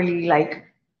properly like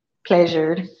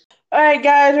pleasured. All right,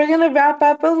 guys, we're gonna wrap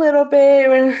up a little bit.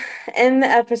 We're gonna end the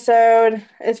episode.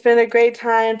 It's been a great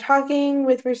time talking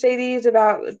with Mercedes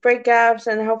about breakups,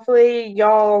 and hopefully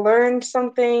y'all learned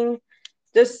something.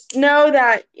 Just know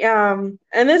that, and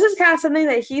this is kind of something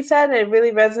that he said, and it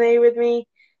really resonated with me.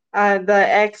 The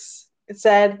ex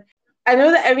said, "I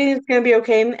know that everything's gonna be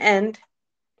okay in the end,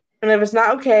 and if it's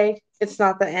not okay, it's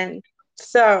not the end."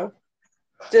 So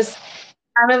just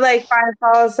kind of like find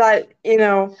solace that,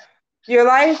 your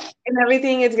life and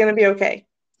everything is going to be okay.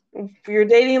 Your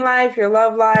dating life, your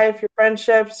love life, your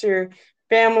friendships, your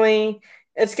family,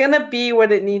 it's going to be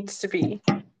what it needs to be.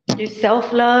 Your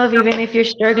self love, even if you're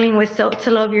struggling with self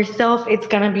to love yourself, it's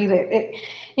gonna be there.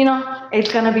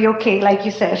 It's gonna be okay, like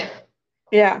you said.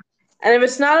 Yeah. And if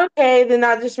it's not okay, then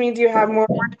that just means you have more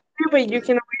work to do, but you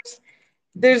can always,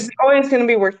 there's always going to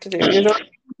be work to do. There's always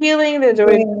healing, there's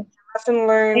always Yeah. a lesson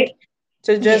learned.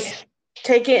 To just Yes.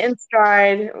 take it in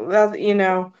stride,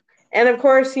 And of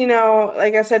course,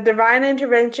 like I said, divine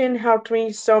intervention helped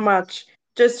me so much.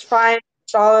 Just find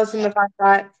solace in the fact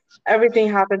that everything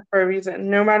happens for a reason.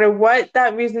 No matter what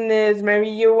that reason is, maybe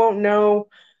you won't know.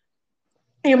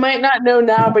 You might not know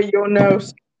now, but you'll know.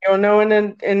 You'll know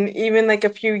in even like a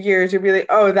few years, you'll be like,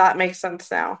 oh, that makes sense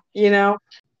now.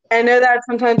 I know that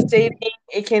sometimes dating,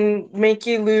 it can make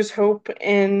you lose hope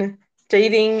in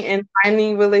dating and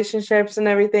finding relationships and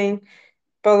everything.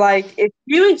 But like, if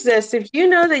you exist, if you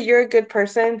know that you're a good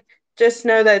person, just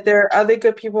know that there are other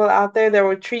good people out there that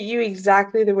will treat you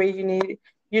exactly the way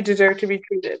you deserve to be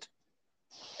treated.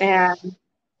 And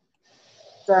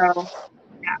so,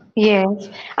 Yes.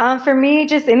 For me,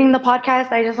 just ending the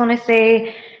podcast, I just want to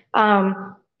say,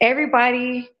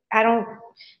 everybody, I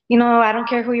don't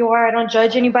care who you are. I don't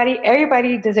judge anybody.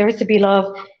 Everybody deserves to be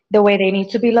loved the way they need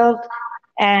to be loved.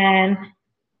 And,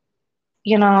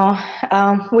 you know,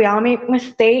 we all make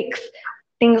mistakes,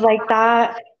 things like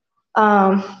that.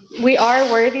 Um, we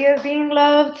are worthy of being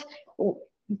loved.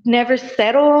 Never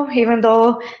settle, even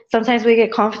though sometimes we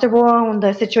get comfortable in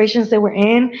the situations that we're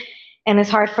in, and it's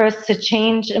hard for us to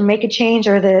change and make a change,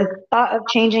 or the thought of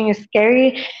changing is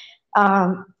scary.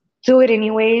 Um, do it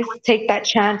anyways. Take that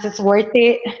chance. It's worth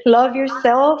it. Love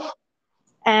yourself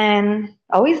and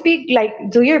always be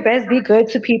like, do your best, be good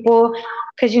to people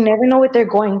because you never know what they're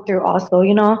going through, also.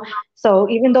 So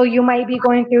even though you might be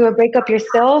going through a breakup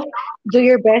yourself, do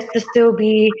your best to still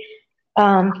be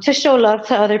to show love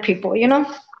to other people.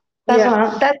 That's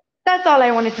yeah. what that's all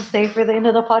I wanted to say for the end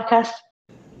of the podcast.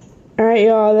 All right,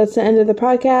 y'all, that's the end of the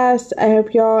podcast. I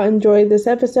hope y'all enjoyed this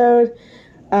episode.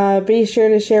 Be sure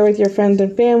to share with your friends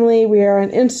and family. We are on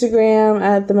Instagram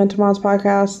at the Mental Moms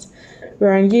Podcast.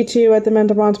 We're on YouTube at the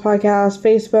Mental Moms Podcast,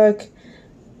 Facebook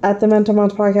at the Mental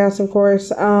Moms Podcast, of course.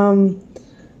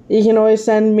 You can always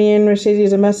send me and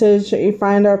Mercedes a message. You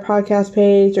find our podcast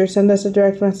page or send us a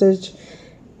direct message,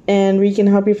 and we can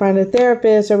help you find a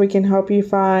therapist, or we can help you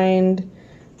find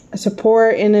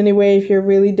support in any way if you're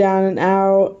really down and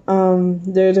out.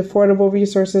 There's affordable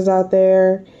resources out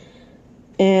there.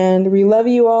 And we love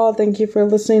you all. Thank you for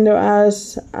listening to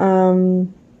us.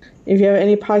 If you have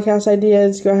any podcast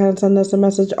ideas, go ahead and send us a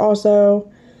message also.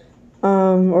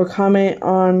 Or comment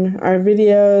on our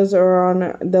videos or on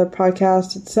the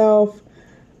podcast itself.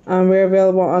 We're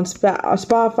available on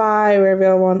Spotify. We're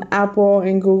available on Apple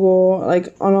and Google,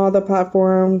 like on all the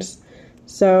platforms.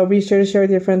 So be sure to share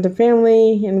with your friends and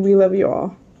family. And we love you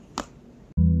all.